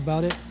and quick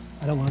about it.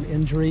 I don't want an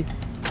injury.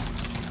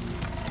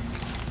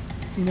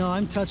 You know,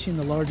 I'm touching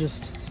the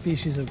largest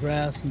species of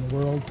grass in the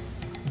world,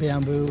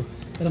 bamboo,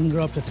 and I'm gonna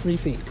grow up to 3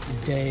 feet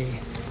a day.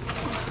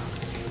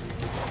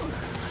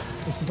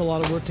 This is a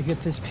lot of work to get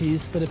this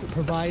piece, but if it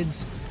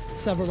provides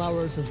several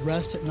hours of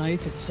rest at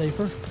night that's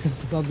safer because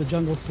it's above the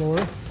jungle floor,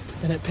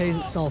 then it pays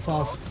itself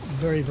off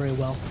very, very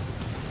well.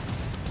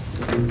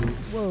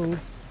 Whoa,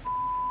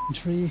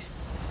 tree.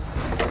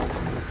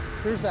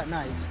 Here's that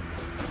knife.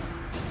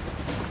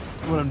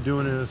 What I'm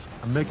doing is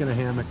I'm making a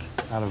hammock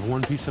out of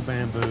one piece of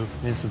bamboo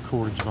and some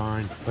cordage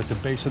vine, but the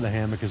base of the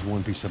hammock is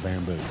one piece of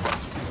bamboo.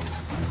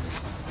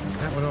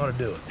 That one ought to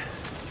do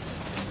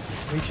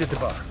it. Reach at the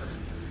bottom.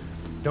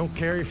 Don't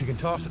carry if you can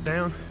toss it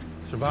down.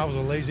 Survival's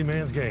a lazy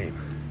man's game.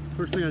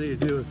 First thing I need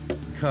to do is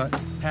cut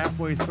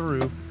halfway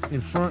through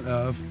in front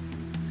of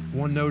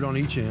one node on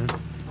each end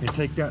and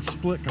take that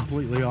split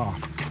completely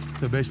off.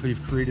 So basically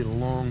you've created a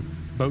long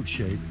boat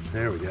shape.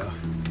 There we go.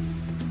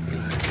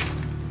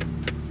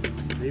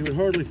 You would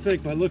hardly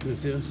think by looking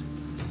at this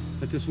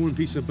that this one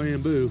piece of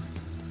bamboo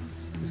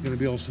is going to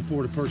be able to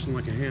support a person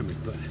like a hammock,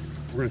 but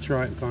we're going to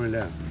try it and find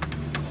out.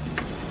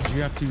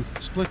 You have to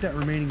split that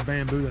remaining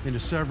bamboo into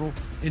several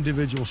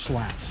individual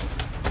slats.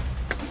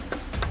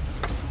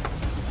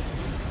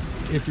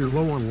 If you're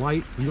low on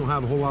light, you don't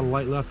have a whole lot of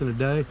light left in a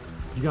day,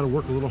 you got to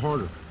work a little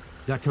harder.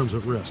 That comes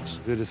with risks.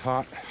 It is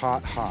hot,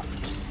 hot, hot.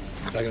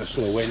 I got to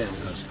slow way down.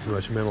 Too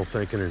much mental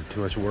thinking and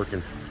too much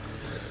working.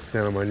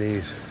 Down on my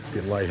knees,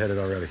 getting lightheaded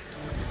already.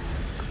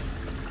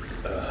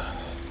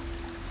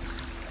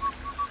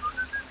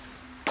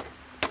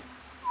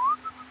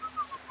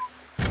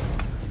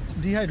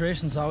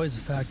 Dehydration is always a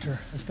factor,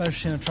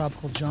 especially in a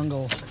tropical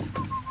jungle.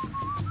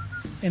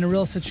 In a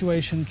real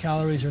situation,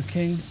 calories are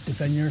king.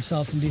 Defend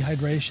yourself from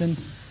dehydration.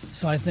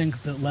 So I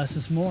think that less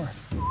is more.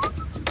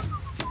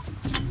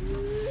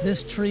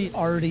 This tree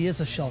already is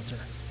a shelter.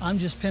 I'm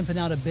just pimping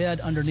out a bed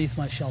underneath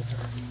my shelter.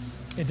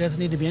 It doesn't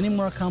need to be any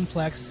more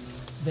complex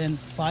than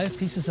 5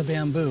 pieces of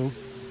bamboo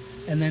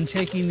and then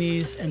taking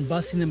these and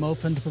busting them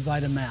open to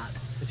provide a mat.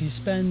 If you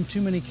spend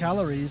too many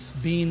calories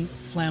being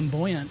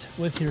flamboyant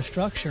with your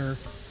structure,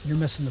 you're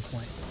missing the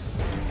point.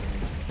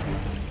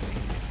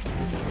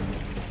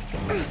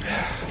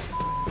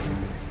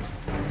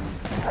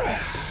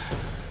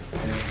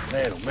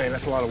 Man, oh man,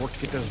 that's a lot of work to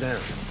get those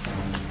down.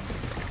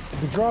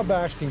 The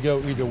drawbacks can go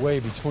either way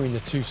between the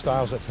two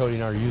styles that Cody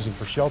and I are using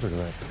for shelter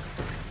tonight.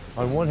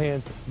 On one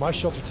hand, my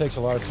shelter takes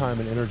a lot of time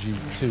and energy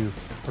to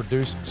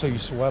produce, so you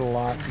sweat a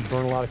lot, you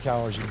burn a lot of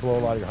calories, you blow a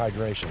lot of your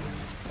hydration.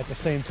 At the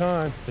same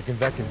time, the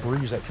convective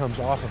breeze that comes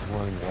off of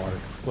running water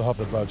will help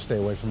the bugs stay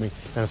away from me,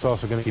 and it's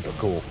also going to keep it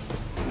cool.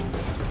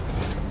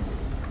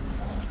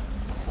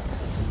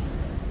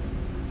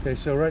 Okay,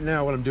 so right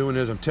now what I'm doing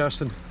is I'm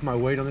testing my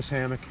weight on this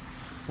hammock.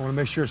 I want to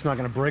make sure it's not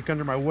going to break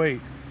under my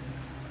weight.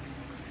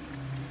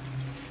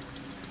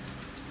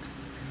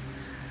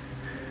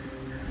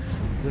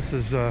 This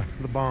is the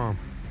bomb.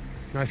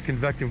 Nice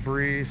convective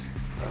breeze.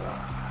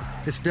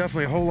 It's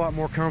definitely a whole lot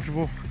more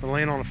comfortable than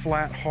laying on a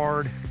flat,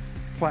 hard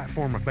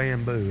platform of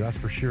bamboo, that's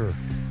for sure.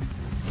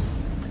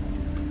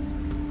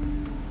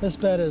 This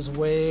bed is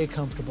way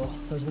comfortable.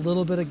 There's a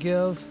little bit of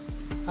give.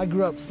 I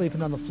grew up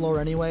sleeping on the floor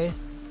anyway.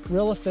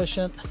 Real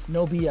efficient,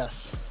 no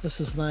BS. This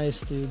is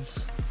nice,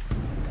 dudes.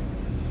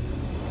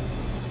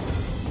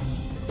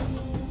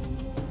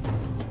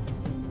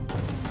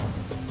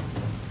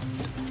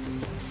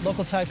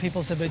 Local Thai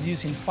peoples have been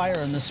using fire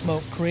and the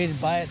smoke created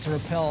by it to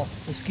repel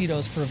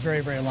mosquitoes for a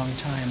very, very long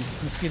time.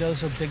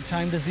 Mosquitoes are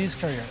big-time disease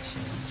carriers,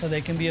 so they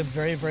can be a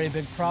very, very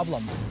big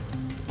problem.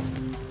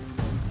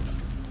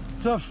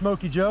 What's up,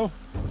 Smokey Joe?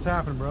 What's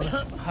happening,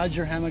 brother? How'd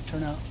your hammock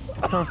turn out?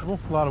 Comfortable,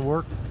 a lot of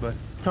work, but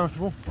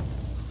comfortable.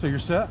 So you're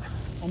set?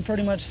 I'm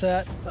pretty much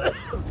set.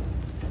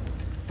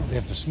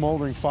 If the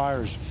smoldering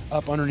fire's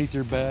up underneath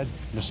your bed,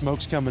 and the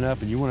smoke's coming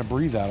up, and you want to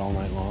breathe that all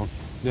night long,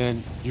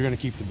 then you're going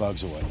to keep the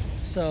bugs away.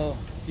 So,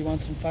 you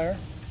want some fire?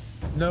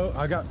 No,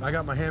 I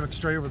got my hammock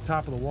straight over the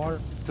top of the water.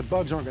 The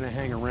bugs aren't going to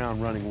hang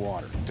around running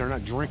water. They're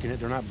not drinking it.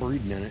 They're not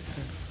breeding in it.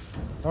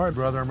 All right,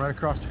 brother, I'm right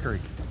across the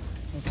creek.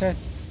 Okay.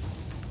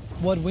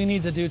 What we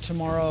need to do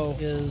tomorrow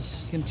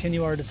is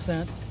continue our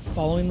descent,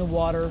 following the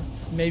water,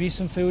 maybe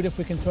some food if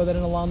we can throw that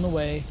in along the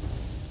way,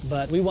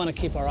 but we want to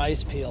keep our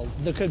eyes peeled.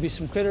 There could be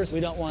some critters we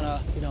don't want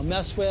to,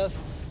 mess with.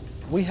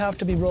 We have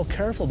to be real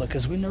careful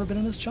because we've never been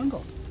in this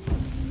jungle.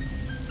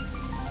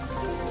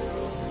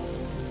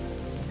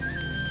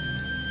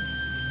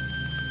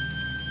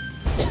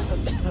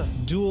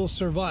 Dual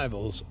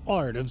survival's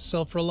art of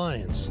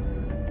self-reliance.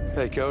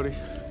 Hey, Cody.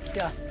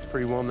 Yeah.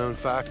 Pretty well-known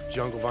fact,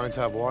 jungle vines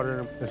have water in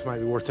them. This might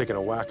be worth taking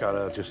a whack out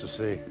of just to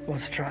see.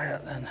 Let's try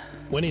it then.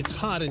 When it's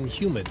hot and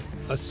humid,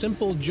 a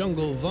simple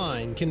jungle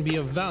vine can be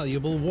a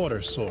valuable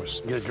water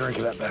source. Get a drink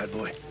of that bad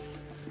boy.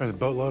 There's a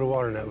boatload of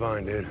water in that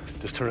vine, dude.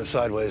 Just turn it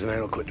sideways and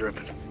it'll quit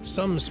dripping.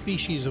 Some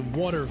species of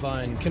water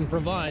vine can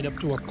provide up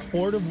to a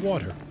quart of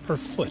water per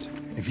foot.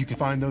 If you can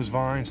find those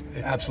vines,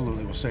 it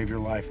absolutely will save your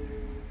life.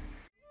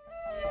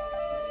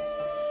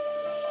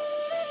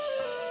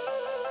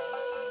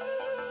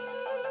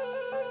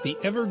 The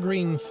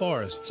evergreen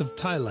forests of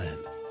Thailand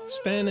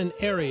span an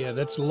area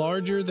that's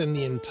larger than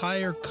the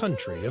entire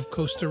country of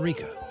Costa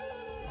Rica.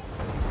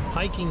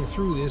 Hiking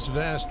through this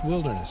vast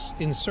wilderness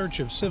in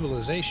search of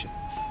civilization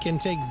can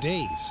take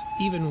days,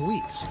 even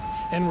weeks,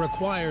 and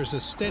requires a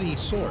steady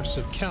source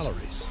of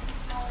calories.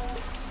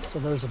 So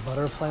there's a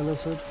butterfly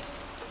lizard.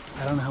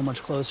 I don't know how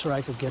much closer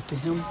I could get to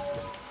him.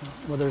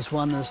 Well, there's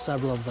one, there's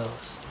several of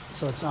those.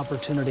 So it's an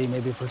opportunity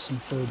maybe for some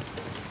food.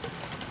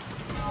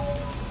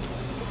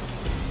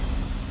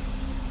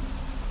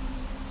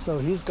 So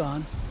he's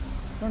gone.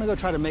 I'm gonna go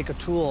try to make a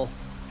tool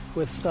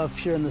with stuff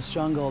here in this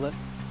jungle that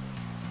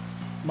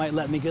might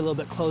let me get a little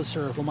bit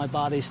closer while my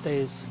body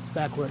stays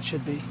back where it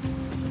should be.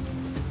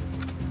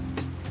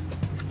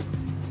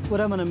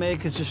 What I'm gonna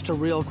make is just a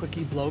real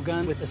quickie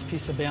blowgun with this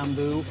piece of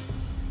bamboo.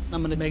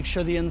 I'm gonna make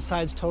sure the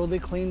inside's totally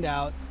cleaned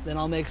out. Then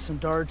I'll make some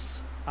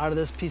darts out of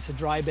this piece of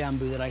dry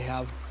bamboo that I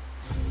have.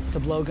 The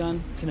blowgun,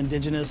 it's an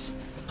indigenous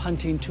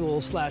hunting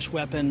tool /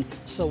 weapon.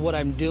 So what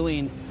I'm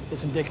doing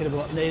is indicative of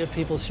what native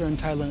peoples here in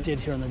Thailand did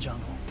here in the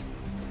jungle.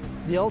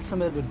 The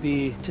ultimate would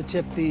be to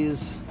tip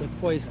these with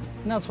poison.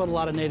 And that's what a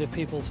lot of native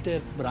peoples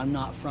did, but I'm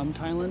not from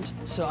Thailand.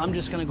 So I'm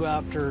just gonna go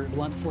after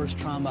blunt force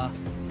trauma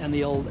and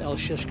the old El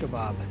Shish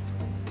kebab.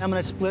 I'm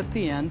gonna split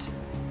the end,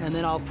 and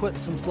then I'll put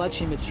some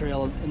fletching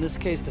material, in this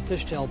case the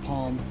fishtail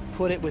palm,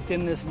 put it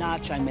within this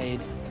notch I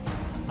made.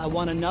 I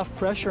want enough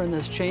pressure in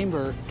this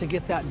chamber to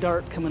get that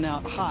dart coming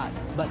out hot,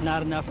 but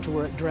not enough to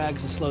where it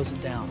drags and slows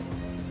it down.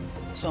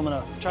 So I'm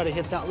gonna try to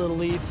hit that little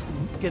leaf,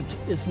 get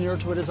as near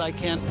to it as I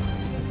can.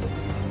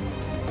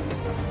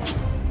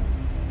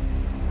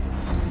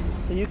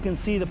 So you can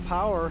see the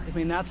power. I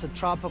mean, that's a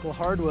tropical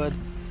hardwood.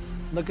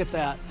 Look at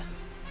that.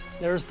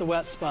 There's the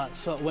wet spot,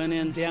 so it went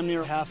in damn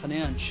near ½ an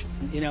inch.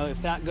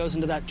 If that goes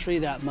into that tree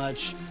that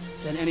much,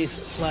 then any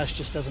flesh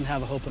just doesn't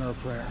have a hope and or a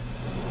prayer.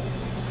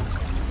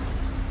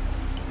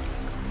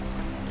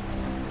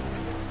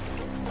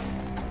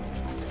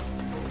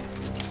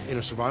 In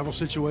a survival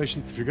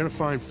situation, if you're gonna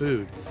find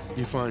food,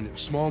 you find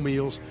small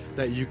meals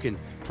that you can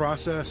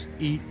process,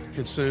 eat,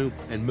 consume,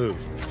 and move.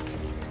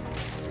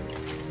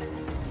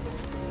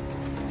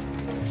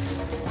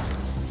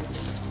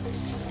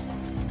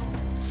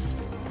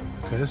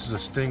 Okay, this is a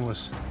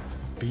stingless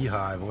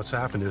beehive. What's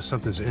happened is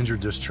something's injured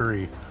this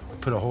tree,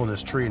 put a hole in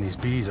this tree, and these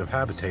bees have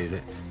habitated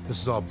it.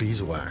 This is all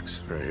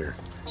beeswax right here.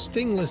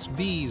 Stingless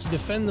bees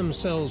defend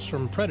themselves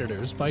from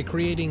predators by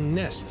creating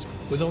nests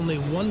with only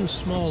one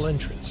small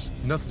entrance.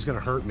 Nothing's gonna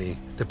hurt me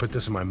to put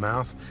this in my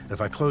mouth. And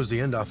if I close the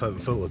end off of it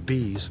and fill it with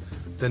bees,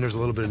 then there's a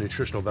little bit of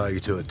nutritional value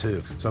to it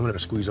too. So I'm gonna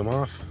squeeze them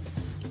off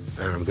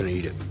and I'm gonna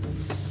eat it.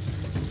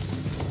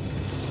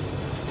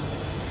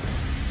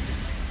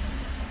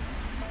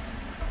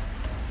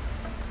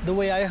 The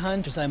way I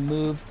hunt is I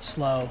move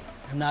slow.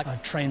 I'm not a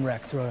train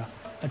wreck through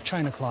a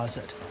china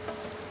closet.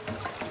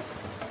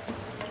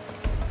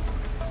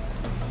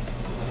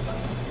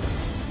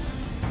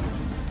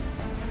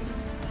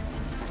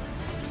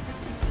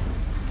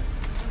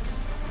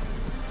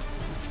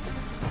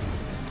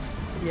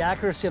 The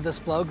accuracy of this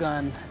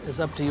blowgun is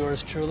up to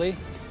yours truly.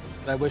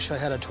 I wish I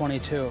had a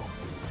 22.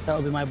 That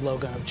would be my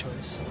blowgun of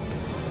choice.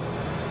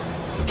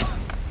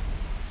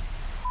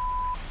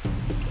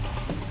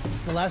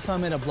 The last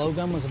time I made a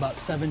blowgun was about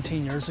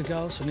 17 years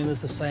ago, so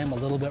needless to say, I'm a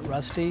little bit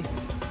rusty.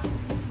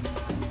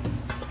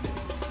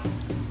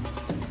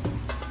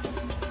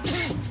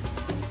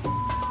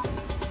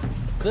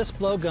 This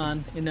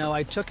blowgun, you know,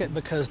 I took it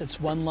because it's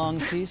one long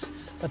piece,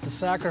 but the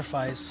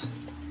sacrifice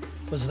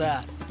was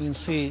that. You can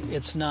see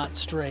it's not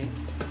straight.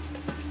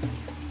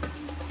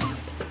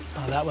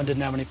 Oh, that one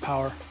didn't have any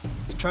power.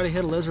 To try to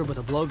hit a lizard with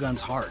a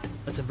blowgun's hard.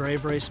 It's a very,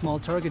 very small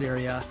target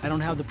area. I don't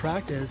have the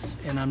practice,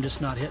 and I'm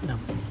just not hitting them.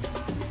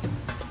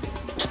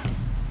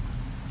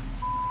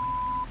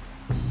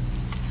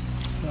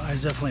 I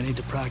definitely need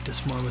to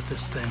practice more with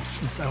this thing.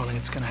 I don't think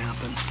it's gonna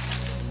happen.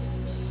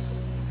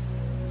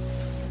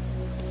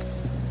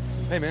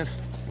 Hey man,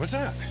 what's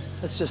that?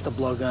 It's just a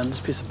blowgun,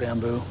 just a piece of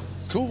bamboo.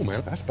 Cool,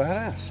 man, that's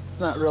badass.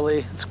 Not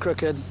really, it's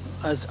crooked.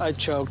 I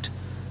choked.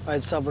 I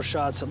had several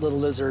shots at little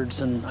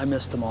lizards and I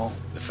missed them all.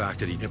 The fact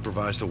that he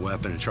improvised a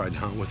weapon and tried to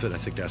hunt with it, I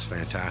think that's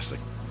fantastic.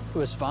 It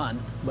was fun,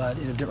 but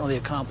it didn't really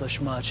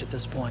accomplish much at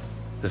this point.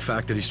 The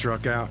fact that he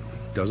struck out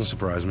doesn't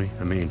surprise me.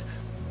 I mean,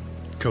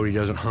 Cody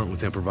doesn't hunt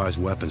with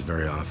improvised weapons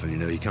very often. You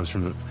know, he comes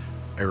from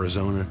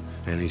Arizona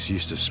and he's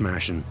used to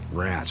smashing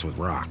rats with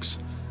rocks.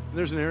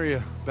 There's an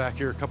area back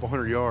here, a couple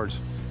 100 yards.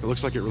 It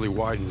looks like it really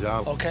widens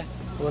out. Okay,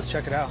 well, let's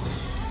check it out.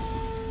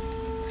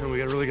 And we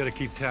really got to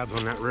keep tabs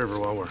on that river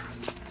while we're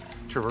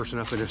traversing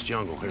up in this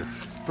jungle here.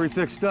 Pretty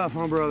thick stuff,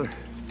 huh, brother?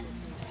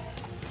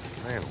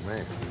 Man, oh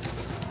man.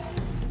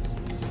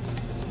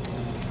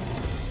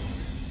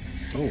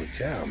 Holy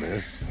cow,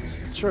 man.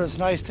 Sure, it's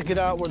nice to get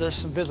out where there's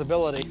some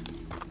visibility.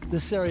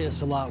 This area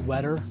is a lot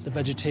wetter. The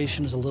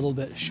vegetation is a little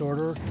bit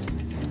shorter.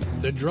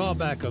 The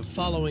drawback of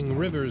following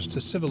rivers to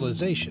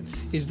civilization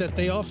is that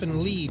they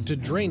often lead to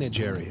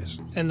drainage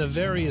areas and the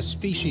various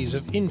species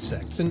of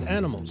insects and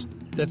animals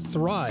that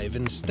thrive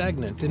in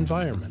stagnant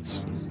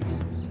environments.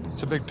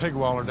 It's a big pig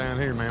waller down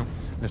here, man.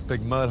 This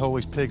big mud hole,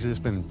 these pigs have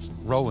just been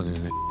rolling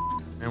in it.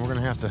 And we're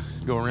gonna have to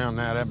go around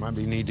that. That might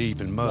be knee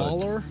deep in mud.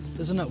 Waller?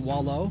 Isn't it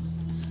wallow?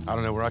 I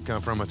don't know where I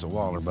come from, it's a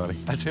waller, buddy.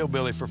 That's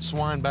hillbilly for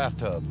swine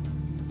bathtub.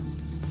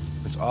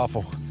 It's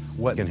awful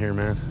wet in here,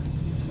 man.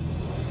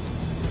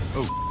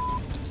 Oh.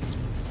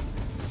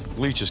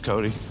 Leeches,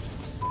 Cody.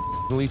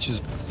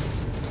 Leeches.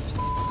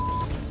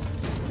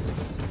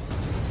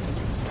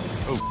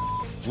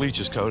 Oh,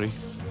 leeches, Cody.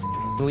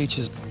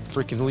 Leeches,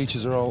 freaking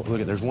leeches are all,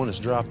 look at, there's one that's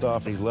dropped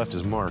off and he's left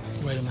his mark.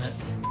 Wait a minute.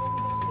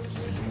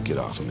 Get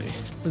off of me.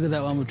 Look at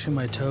that one between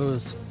my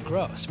toes.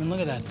 Gross. I mean,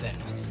 look at that thing.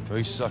 Oh,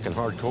 he's sucking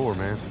hardcore,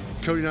 man.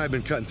 Cody and I have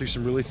been cutting through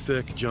some really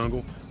thick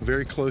jungle,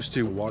 very close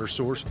to a water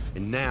source,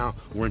 and now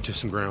we're into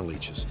some ground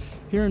leeches.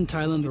 Here in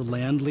Thailand are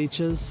land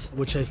leeches,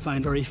 which I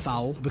find very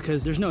foul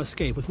because there's no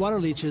escape. With water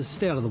leeches,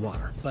 stay out of the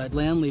water. But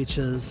land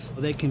leeches,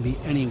 they can be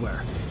anywhere.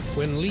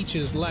 When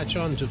leeches latch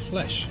onto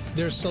flesh,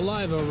 their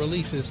saliva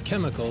releases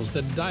chemicals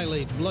that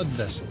dilate blood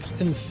vessels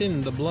and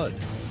thin the blood.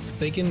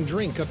 They can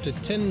drink up to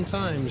 10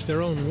 times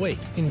their own weight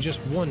in just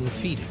one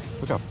feeding.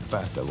 Look how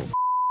fat that little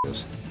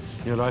is.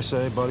 You know what I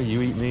say, buddy?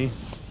 You eat me,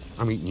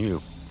 I'm eating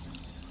you.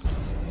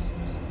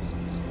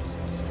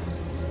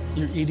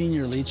 You're eating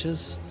your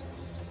leeches?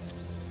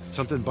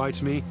 Something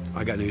bites me,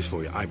 I got news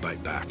for you. I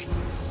bite back.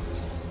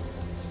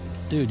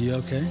 Dude, you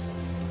okay?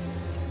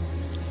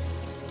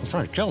 I'm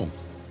trying to kill him.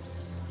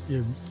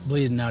 You're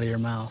bleeding out of your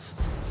mouth.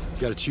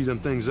 You gotta chew them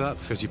things up,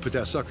 because you put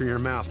that sucker in your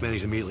mouth, man,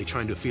 he's immediately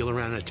trying to feel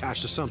around and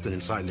attach to something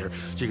inside there.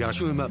 So you gotta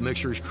chew him up, make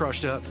sure he's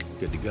crushed up,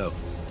 good to go.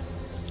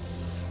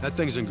 That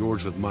thing's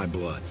engorged with my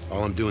blood.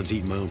 All I'm doing is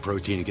eating my own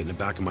protein and getting it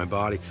back in my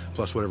body,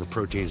 plus whatever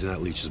protein's in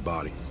that leech's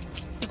body.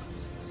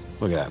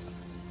 Look at that.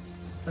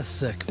 That's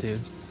sick, dude.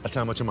 That's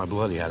how much of my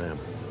blood he had in him.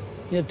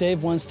 Yeah, if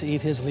Dave wants to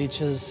eat his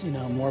leeches, you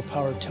know, more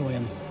power to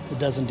him. It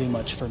doesn't do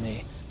much for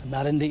me. I'm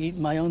not into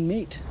eating my own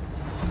meat.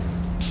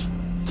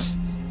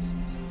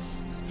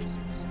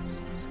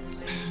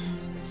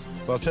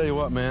 Well, I'll tell you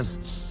what, man.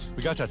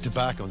 We got that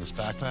tobacco in this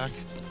backpack.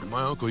 And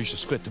my uncle used to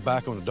spit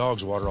tobacco in the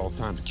dog's water all the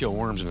time to kill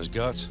worms in his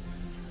guts.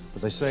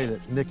 But they say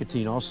that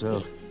nicotine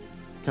also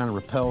kind of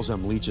repels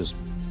them leeches.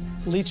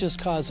 Leeches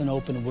cause an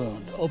open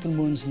wound. Open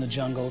wounds in the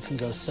jungle can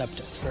go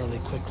septic fairly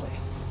quickly.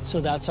 So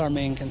that's our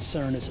main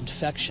concern is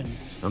infection.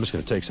 I'm just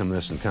gonna take some of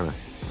this and kind of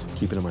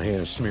keep it in my hand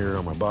and smear it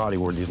on my body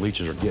where these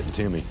leeches are getting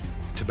to me.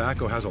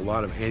 Tobacco has a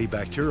lot of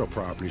antibacterial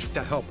properties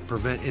that help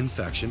prevent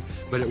infection,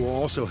 but it will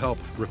also help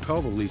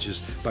repel the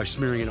leeches by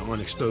smearing it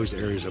on exposed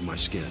areas of my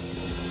skin.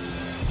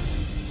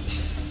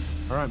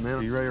 All right, man,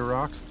 are you ready to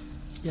rock?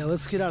 Yeah,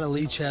 let's get out of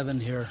leech heaven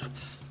here.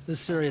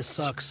 This area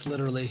sucks,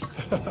 literally.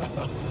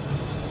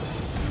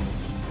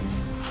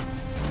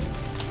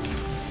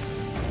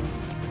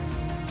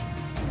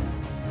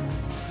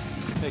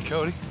 Hey,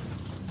 Cody.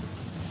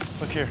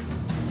 Look here.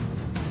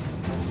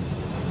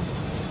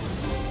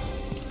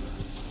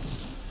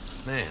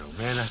 Man,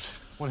 oh man, that's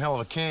one hell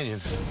of a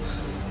canyon.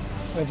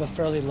 We have a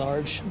fairly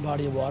large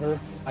body of water.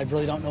 I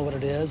really don't know what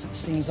it is. It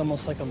seems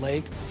almost like a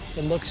lake.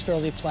 It looks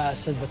fairly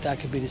placid, but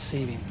that could be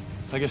deceiving.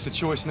 I guess the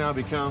choice now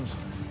becomes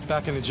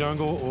back in the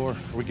jungle or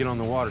we get on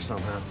the water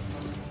somehow.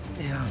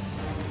 Yeah.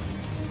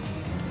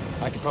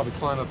 I could probably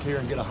climb up here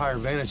and get a higher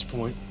vantage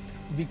point.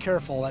 Be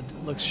careful, that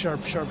looks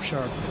sharp, sharp,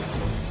 sharp.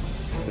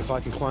 If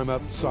I can climb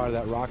up the side of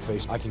that rock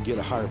face, I can get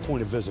a higher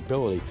point of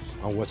visibility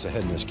on what's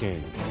ahead in this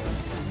canyon.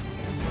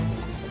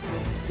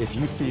 If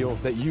you feel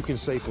that you can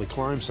safely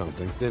climb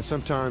something, then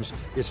sometimes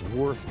it's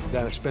worth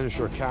that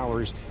expenditure of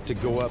calories to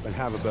go up and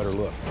have a better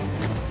look.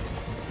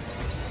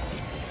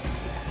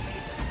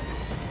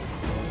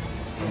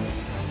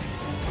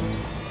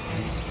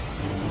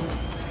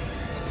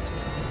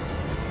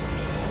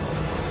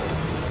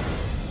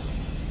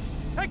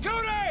 Hey,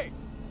 Cody!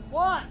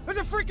 What? There's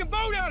a freaking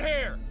boat out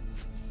here!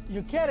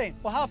 You're kidding.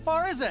 Well, how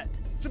far is it?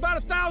 It's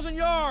about 1,000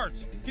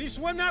 yards. Can you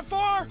swim that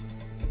far?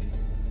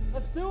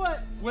 Let's do it.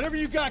 Whatever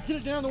you got, get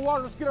it down in the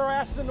water. Let's get our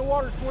asses in the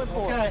water and swim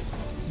for it. Okay.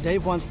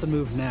 Dave wants to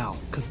move now,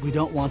 because we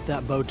don't want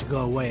that boat to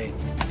go away.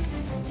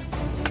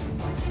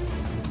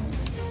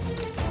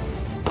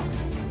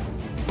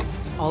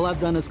 All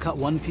I've done is cut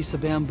one piece of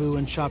bamboo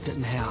and chopped it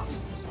in half.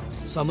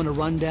 So I'm gonna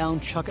run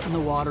down, chuck it in the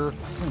water,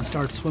 and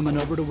start swimming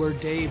over to where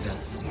Dave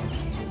is.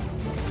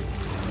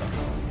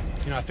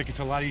 You know, I think it's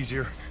a lot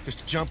easier just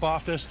to jump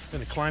off this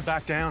than to climb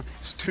back down.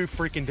 It's too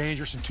freaking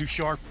dangerous and too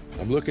sharp.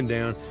 I'm looking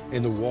down,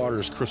 and the water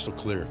is crystal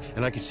clear,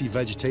 and I can see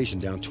vegetation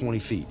down 20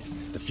 feet.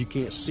 If you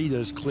can't see that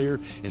it's clear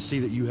and see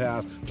that you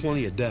have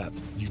plenty of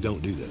depth, you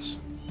don't do this.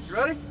 You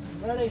ready?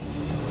 Ready?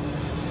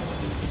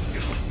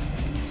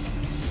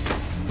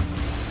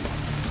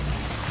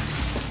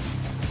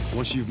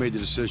 Once you've made the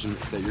decision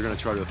that you're going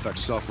to try to effect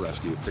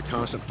self-rescue, the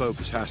constant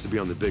focus has to be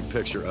on the big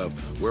picture of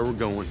where we're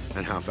going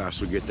and how fast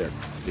we get there.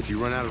 If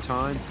you run out of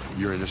time,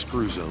 you're in a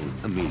screw zone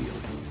immediately.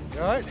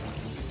 You all right?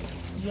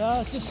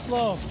 Yeah, just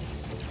slow.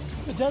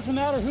 It doesn't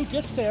matter who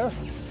gets there,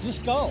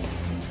 just go.